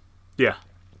Warrior. Yeah.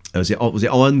 Was it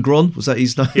Iron Gron? Was that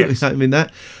his name? Yes. His name in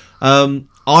that?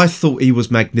 I thought he was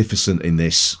magnificent in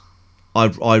this.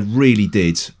 I really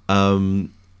did.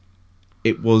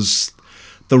 It was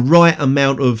the right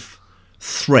amount of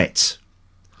threat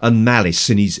and malice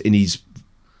in his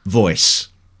voice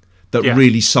that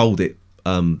really sold it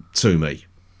to me.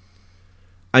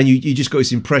 And you just got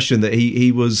this impression that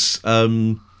he was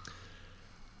sort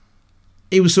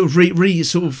of really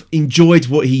sort of enjoyed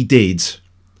what he did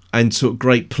and took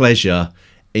great pleasure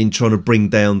in trying to bring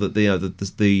down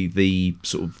the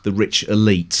sort of the rich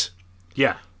elite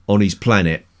on his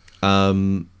planet.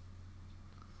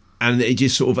 And it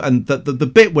just sort of, and the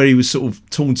bit where he was sort of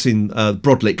taunting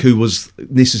Brodlick, who was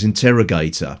Nyssa's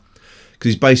interrogator,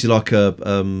 because he's basically like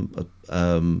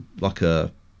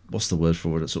a what's the word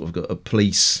for it? Sort of got a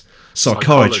police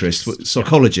psychologist.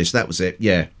 That was it.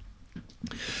 Yeah.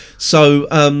 So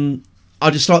I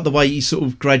just like the way he sort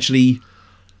of gradually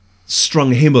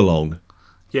strung him along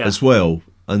as well,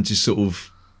 and just sort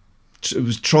of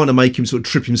was trying to make him sort of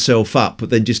trip himself up, but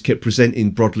then just kept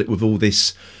presenting Brodlick with all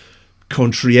this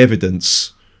contrary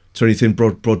evidence to anything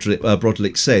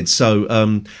Brodlick said. So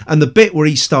and the bit where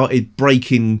he started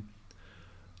breaking,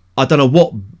 I don't know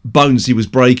what bones he was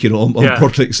breaking on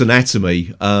Brodlick's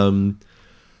anatomy,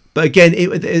 but again it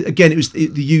was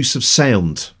the use of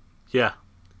sound,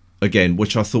 again,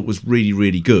 which I thought was really,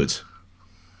 really good.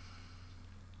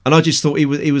 And I just thought he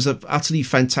was an utterly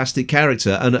fantastic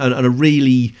character and a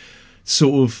really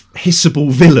sort of hissable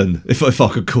villain, if I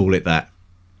could call it that.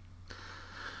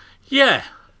 Yeah.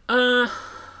 But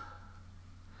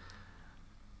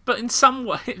in some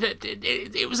way,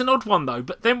 it was an odd one, though.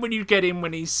 But then when you get in,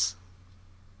 when he's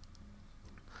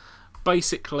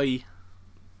basically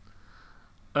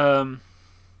talking,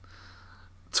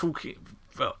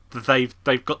 well,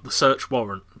 they've got the search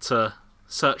warrant to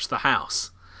search the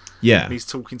house. Yeah. And he's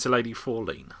talking to Lady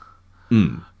Forleen.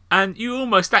 Mm. And you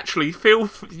almost actually feel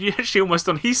you're actually almost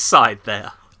on his side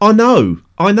there. I know.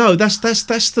 That's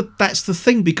the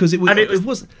thing, because it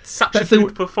was such a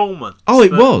good performance. Oh,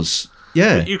 it was.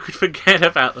 Yeah. But you could forget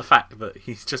about the fact that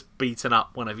he's just beaten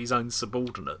up one of his own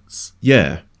subordinates.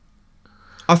 Yeah.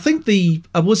 I think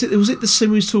was it the scene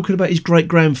where he was talking about his great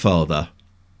grandfather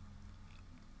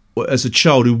as a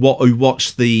child who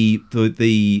watched the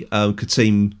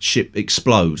Katim ship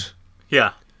explode.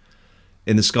 Yeah.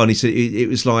 In the sky, and he said it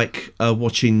was like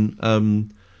watching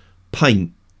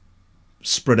paint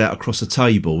spread out across a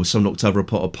table. Someone knocked over a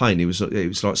pot of paint. It was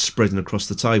like spreading across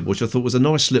the table, which I thought was a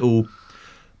nice little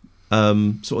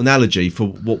sort of analogy for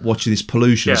watching this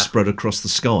pollution spread across the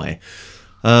sky.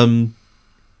 But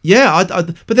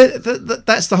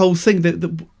that's the whole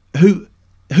thing.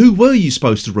 Who were you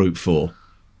supposed to root for?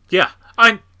 Yeah,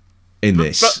 in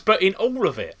this, but in all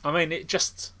of it, I mean, it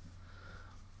just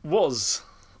was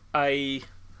a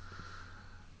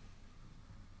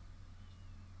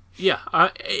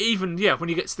even when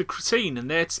you get to the Cretin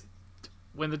and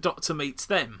when the Doctor meets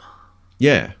them,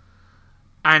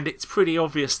 and it's pretty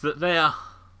obvious that they're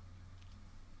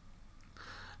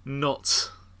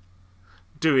not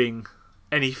doing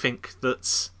anything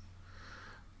that's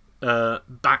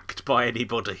backed by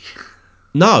anybody.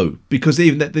 No, because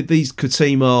even these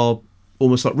Cretin are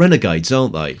almost like renegades,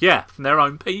 aren't they? Yeah, from their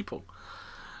own people.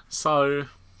 So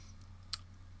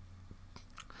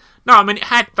no, I mean it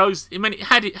had those. I mean it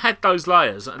had those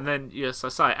layers, and then yes, I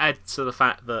say add to the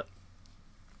fact that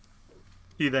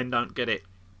you then don't get it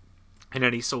in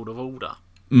any sort of order.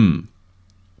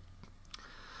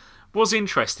 Was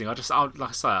interesting. I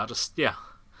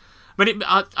mean,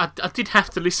 I did have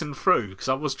to listen through because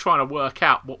I was trying to work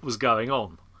out what was going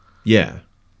on. Yeah.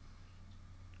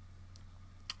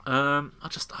 I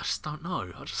just don't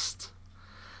know. I just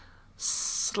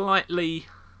slightly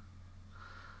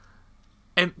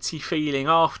empty feeling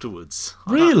afterwards.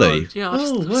 Really? I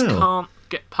just can't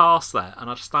get past that, and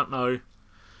I just don't know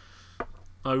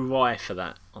why for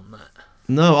that on that.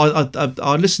 No,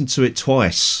 I listened to it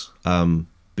twice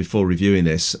before reviewing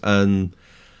this, and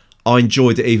I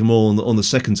enjoyed it even more on the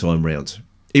second time round,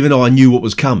 even though I knew what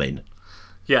was coming.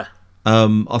 Yeah.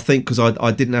 I think because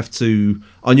I didn't have to,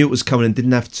 I knew it was coming and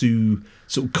didn't have to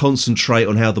sort of concentrate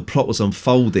on how the plot was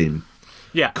unfolding.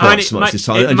 Yeah, quite so much this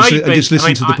time, and just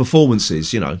listen to the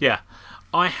performances, you know. Yeah,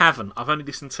 I haven't. I've only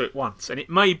listened to it once, and it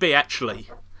may be actually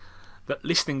that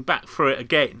listening back through it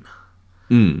again,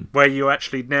 where you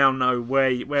actually now know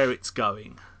where it's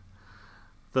going,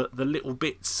 the little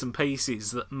bits and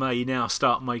pieces that may now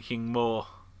start making more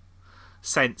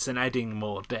sense and adding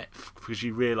more depth because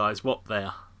you realise what they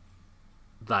are.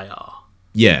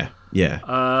 Yeah.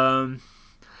 I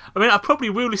mean, I probably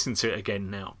will listen to it again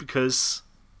now because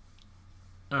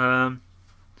to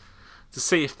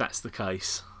see if that's the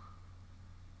case.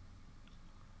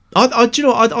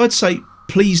 I'd say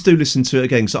please do listen to it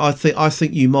again because I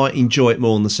think you might enjoy it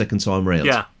more on the second time round.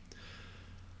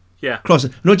 Yeah. Christ,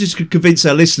 I'm not just convince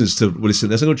our listeners to listen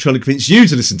to this. I'm going to try to convince you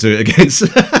to listen to it again.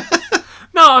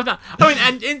 No. I mean,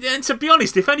 and to be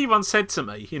honest, if anyone said to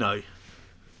me,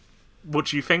 what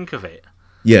do you think of it?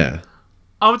 Yeah.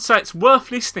 I would say it's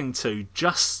worth listening to,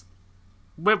 just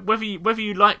whether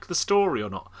you like the story or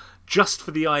not, just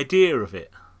for the idea of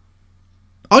it.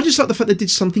 I just like the fact they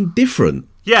did something different.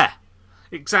 Yeah,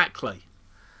 exactly.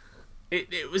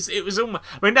 It was almost.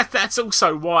 I mean, that's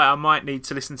also why I might need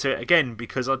to listen to it again,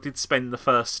 because I did spend the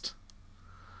first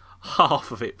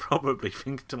half of it probably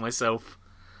thinking to myself,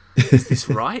 "Is this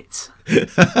right?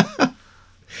 Have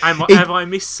I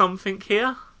missed something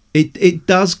here?" It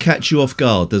does catch you off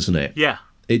guard, doesn't it? Yeah.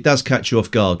 It does catch you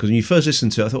off guard, because when you first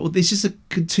listened to it, I thought, well, this is a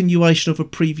continuation of a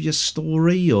previous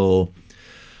story, or...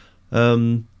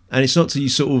 and it's not till you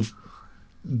sort of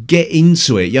get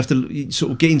into it. You have to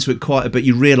sort of get into it quite a bit.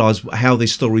 You realise how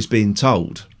this story's being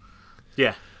told.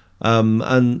 Yeah.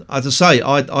 And as I say,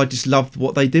 I just loved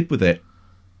what they did with it.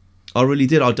 I really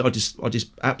did. I just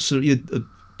absolutely...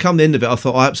 Come the end of it, I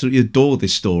thought, I absolutely adore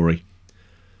this story.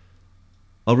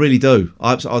 I really do.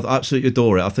 I absolutely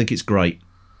adore it. I think it's great.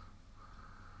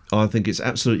 I think it's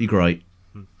absolutely great.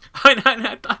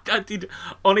 I did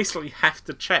honestly have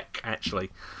to check, actually,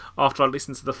 after I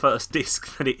listened to the first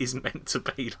disc, that it isn't meant to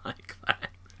be like that.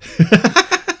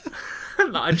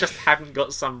 I just hadn't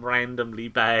got some randomly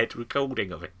bad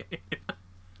recording of it.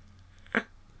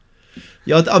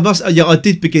 I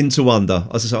did begin to wonder.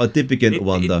 As I said, I did begin to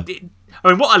wonder. I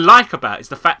mean, what I like about it is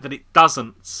the fact that it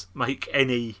doesn't make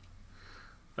any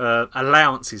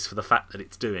allowances for the fact that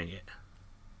it's doing it.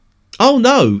 Oh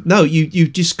no!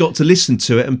 You've just got to listen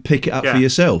to it and pick it up for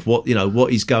yourself. What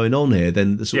is going on here?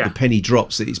 Then the sort of the penny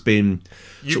drops that it's been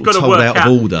you've got to told work out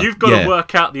of order. You've got to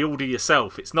work out the order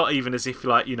yourself. It's not even as if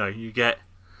you get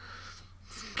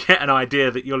an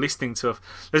idea that you're listening to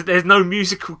there's no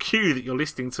musical cue that you're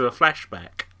listening to a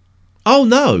flashback. Oh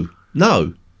no!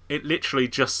 It literally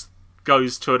just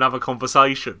goes to another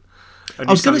conversation, and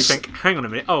you suddenly think, "Hang on a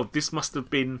minute! Oh, this must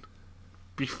have been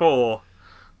before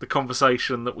the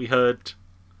conversation that we heard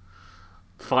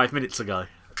 5 minutes ago."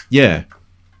 Yeah.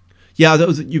 That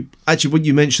was actually when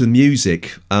you mentioned the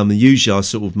music. Usually I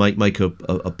sort of make a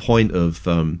point of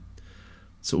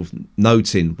sort of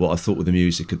noting what I thought of the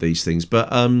music of these things,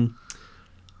 but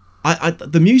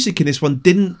the music in this one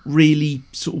didn't really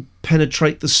sort of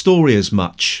penetrate the story as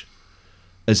much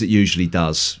as it usually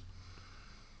does.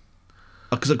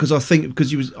 Because I think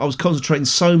I was concentrating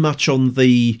so much on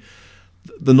the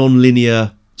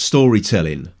non-linear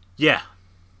storytelling. Yeah.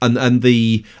 And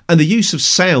the use of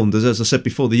sound, as I said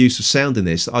before, the use of sound in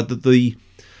this, the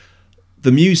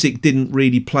music didn't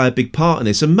really play a big part in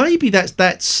this, and maybe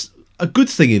that's a good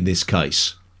thing in this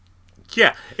case.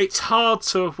 Yeah, it's hard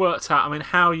to have worked out. I mean,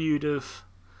 how you'd have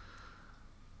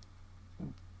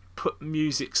put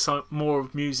more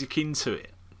of music into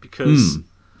it, because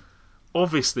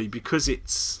obviously because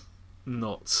it's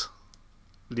not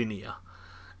linear.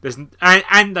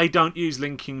 And they don't use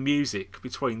linking music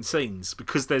between scenes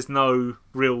because there's no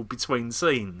real between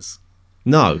scenes.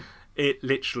 No, it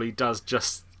literally does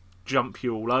just jump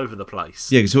you all over the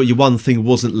place. Yeah, because your one thing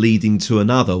wasn't leading to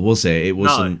another, was it? It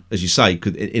wasn't, as you say,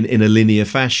 in a linear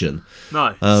fashion.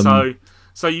 No.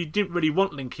 So you didn't really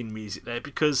want linking music there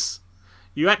because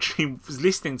you actually was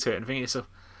listening to it and thinking,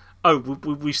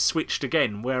 we've switched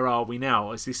again. Where are we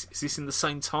now? Is this in the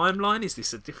same timeline? Is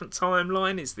this a different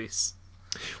timeline? Is this?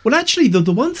 Well, actually,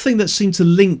 the one thing that seemed to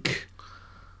link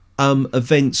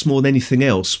events more than anything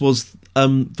else was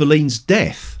Verlene's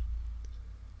death.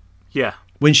 Yeah.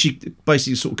 When she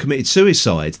basically sort of committed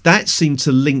suicide, that seemed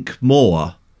to link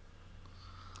more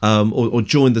or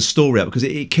join the story up, because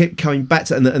it kept coming back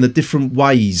to and the different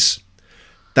ways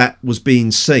that was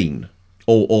being seen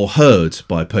or heard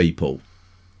by people.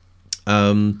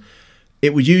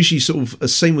 It would usually sort of, a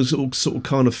scene would sort of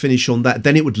kind of finish on that,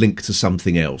 then it would link to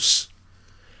something else.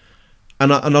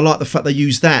 And I like the fact they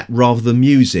use that rather than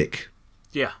music.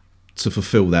 Yeah. To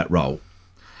fulfill that role.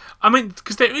 I mean,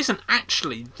 because there isn't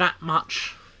actually that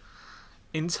much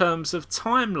in terms of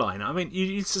timeline. I mean,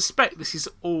 you'd suspect this is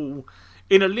all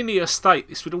in a linear state.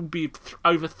 This would all be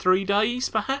over 3 days,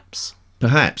 perhaps.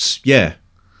 Perhaps, yeah.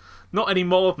 Not any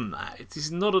more than that. It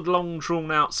is not a long,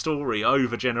 drawn-out story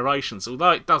over generations,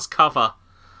 although it does cover,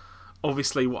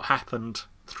 obviously, what happened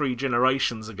 3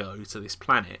 generations ago to this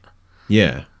planet.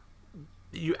 Yeah.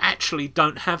 You actually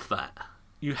don't have that.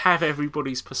 You have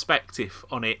everybody's perspective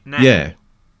on it now. Yeah.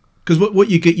 Because what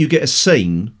you get a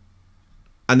scene,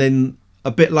 and then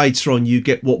a bit later on you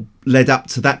get what led up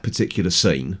to that particular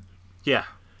scene. Yeah.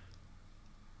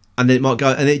 And then it might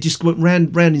go, and it just went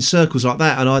round in circles like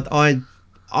that, and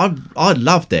I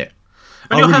loved it.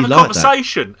 And you'll have a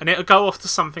conversation, and it'll go off to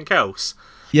something else.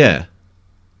 Yeah.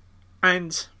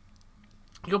 And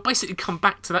you'll basically come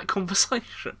back to that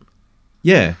conversation.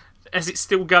 Yeah. As it's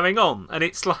still going on, and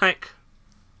it's like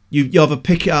you either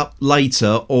pick it up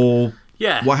later or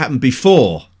what happened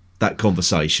before that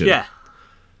conversation. Yeah.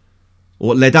 Or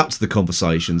what led up to the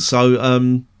conversation.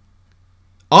 So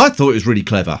I thought it was really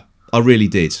clever. I really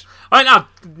did. I know,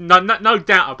 no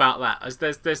doubt about that. As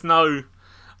there's no.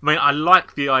 I mean, I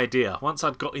like the idea. Once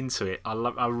I'd got into it,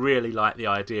 I really liked the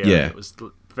idea. Yeah. It was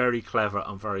very clever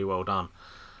and very well done.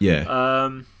 Yeah.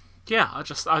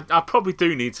 I probably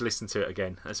do need to listen to it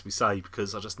again, as we say,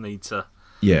 because I just need to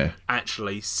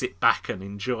actually sit back and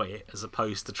enjoy it, as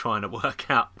opposed to trying to work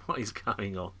out what is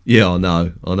going on. Yeah, I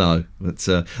know. But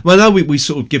I know we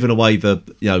sort of given away the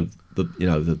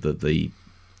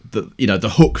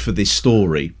hook for this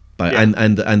story,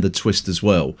 and the twist as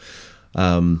well.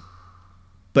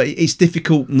 But it's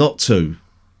difficult not to,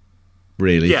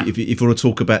 really, if you want to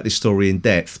talk about this story in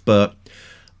depth. But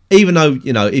even though,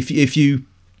 if you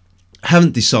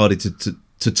haven't decided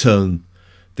to turn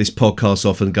this podcast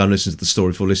off and go and listen to the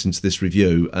story before listening to this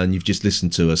review, and you've just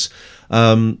listened to us,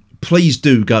 please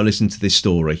do go and listen to this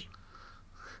story.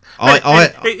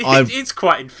 It's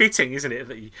quite fitting, isn't it,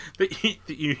 that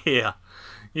you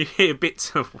hear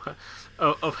bits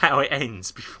of how it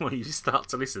ends before you start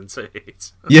to listen to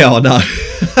it. Yeah, I know.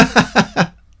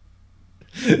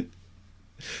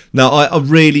 No, I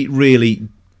really, really,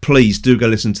 please do go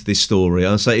listen to this story.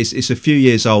 I say it's a few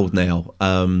years old now,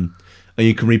 and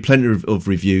you can read plenty of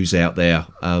reviews out there.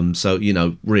 So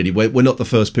really, we're not the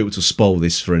first people to spoil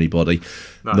this for anybody,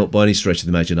 not by any stretch of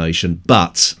the imagination.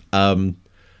 But I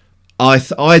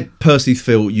personally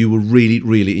feel you will really,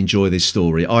 really enjoy this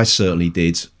story. I certainly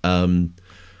did.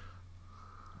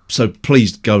 So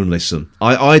please go and listen.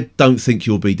 I don't think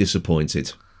you'll be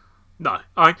disappointed. No,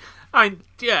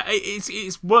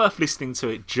 it's worth listening to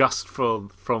it just for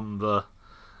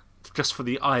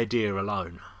the idea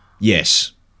alone.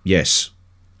 Yes.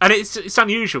 And it's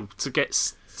unusual to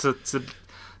get to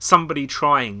somebody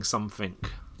trying something.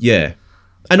 Yeah,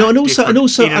 and also in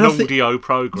an audio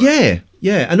program.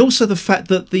 Yeah, and also the fact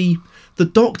that the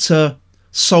Doctor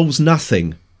solves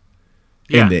nothing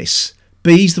in this,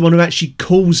 but he's the one who actually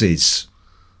causes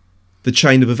the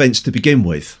chain of events to begin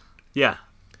with. Yeah.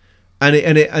 And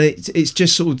it's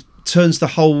just sort of turns the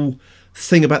whole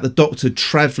thing about the Doctor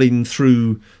travelling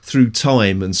through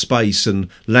time and space and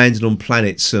landing on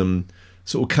planets and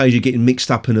sort of occasionally getting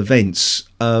mixed up in events.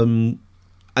 And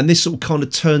this sort of kind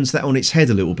of turns that on its head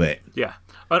a little bit. Yeah.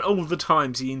 And all the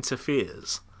times he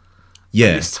interferes. Yeah.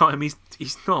 And this time he's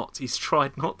not. He's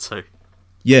tried not to.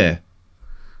 Yeah.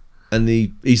 And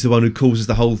he's the one who causes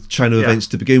the whole chain of events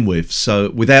to begin with. So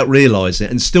without realising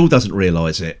it, and still doesn't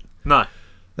realise it. No.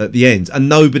 At the end. And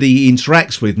nobody he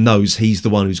interacts with knows he's the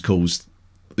one who's caused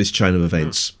this chain of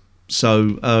events.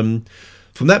 So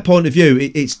from that point of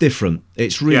view, it's different.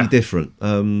 It's really different.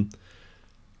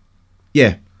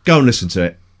 Yeah. Go and listen to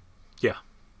it. Yeah.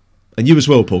 And you as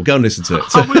well, Paul. Go and listen to it.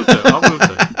 I will do.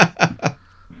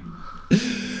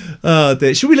 Oh,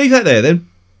 dear. Should we leave that there then?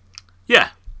 Yeah.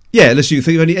 Yeah, unless you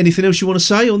think of anything else you want to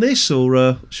say on this,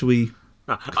 or shall we...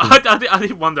 No, I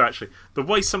did wonder, actually, the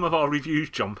way some of our reviews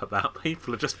jump about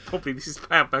people are just probably, this is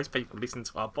how most people listen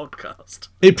to our podcast.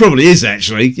 It probably is,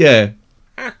 actually, yeah.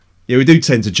 Yeah, we do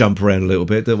tend to jump around a little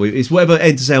bit, don't we? It's whatever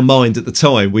enters our mind at the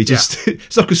time. We just...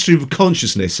 It's like a stream of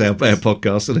consciousness, our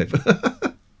podcast, isn't it?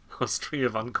 A stream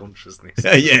of unconsciousness.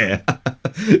 Yeah.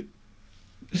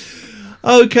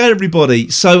 Okay,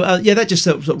 everybody. So that just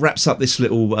sort of wraps up this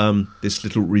little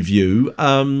review.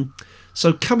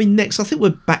 So coming next, I think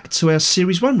we're back to our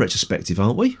Series 1 retrospective,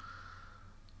 aren't we?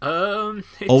 Or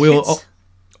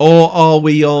are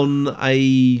we on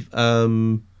a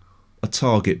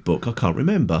Target book? I can't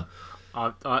remember.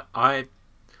 I've got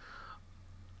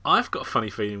a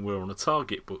funny feeling we're on a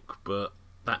Target book, but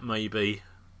that may be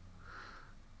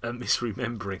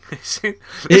misremembering.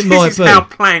 This might be how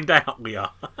planned out we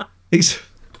are.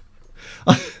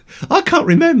 I can't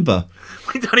remember.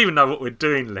 We don't even know what we're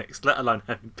doing next, let alone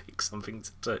having picked something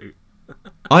to do.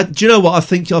 Do you know what? I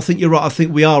think you're right. I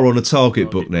think we are on a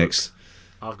Target book next.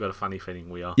 I've got a funny feeling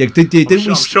we are. Yeah, didn't we?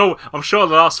 I'm sure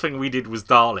the last thing we did was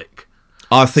Dalek.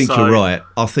 I think you're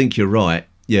right.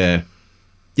 Yeah,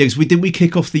 because we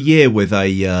kick off the year with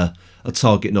a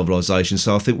Target novelisation,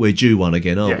 so I think we're due one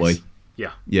again, aren't we?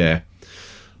 Yeah. Yeah.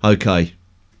 Okay.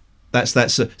 That's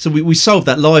so we solved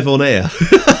that live on air.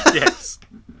 Yes.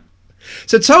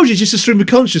 So I told you, just a stream of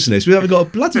consciousness. We haven't got a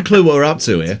bloody clue what we're up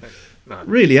to here. No.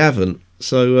 Really haven't.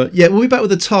 So we'll be back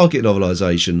with a Target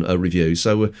novelisation review.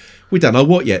 So we don't know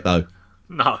what yet though.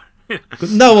 No.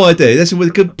 Got no idea. We're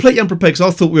completely unprepared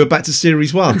because I thought we were back to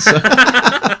Series 1. So.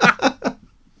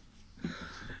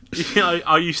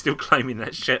 Are you still claiming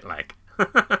that jet lag?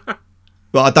 But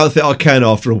I don't think I can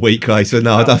after a week, so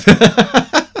no, I don't.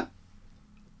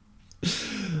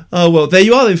 Oh, well, there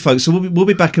you are then, folks. So we'll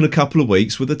be back in a couple of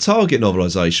weeks with a Target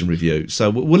novelisation review. So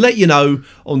we'll let you know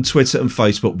on Twitter and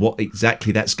Facebook what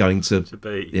exactly that's going to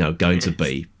be. To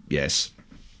be. Yes.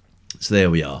 So there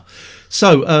we are.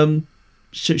 So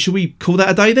should we call that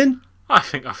a day then? I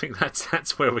think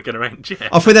that's where we're going to end. Yeah.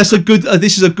 I think that's a good.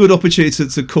 This is a good opportunity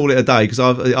to call it a day because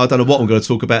I don't know what I'm going to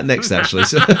talk about next actually.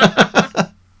 So.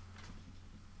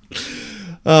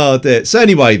 Oh dear. So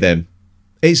anyway, then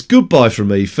it's goodbye from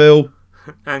me, Phil.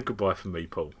 And goodbye from me,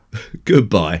 Paul.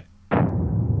 Goodbye.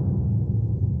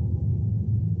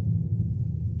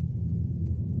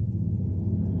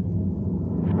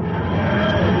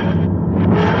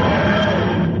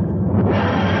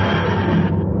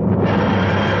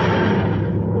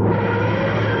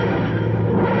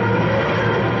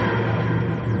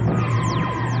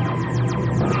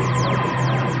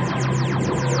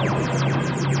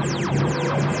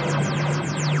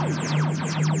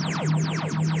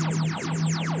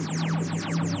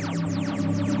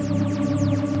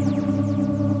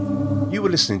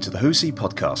 Listening to the Who's He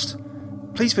podcast.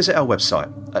 Please visit our website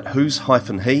at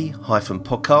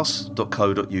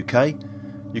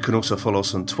whos-he-podcast.co.uk. You can also follow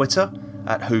us on Twitter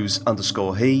at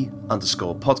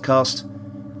whos_he_podcast.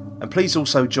 And please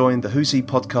also join the Who's He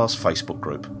podcast Facebook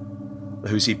group. The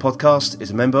Who's He podcast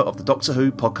is a member of the Doctor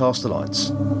Who Podcast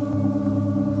Alliance.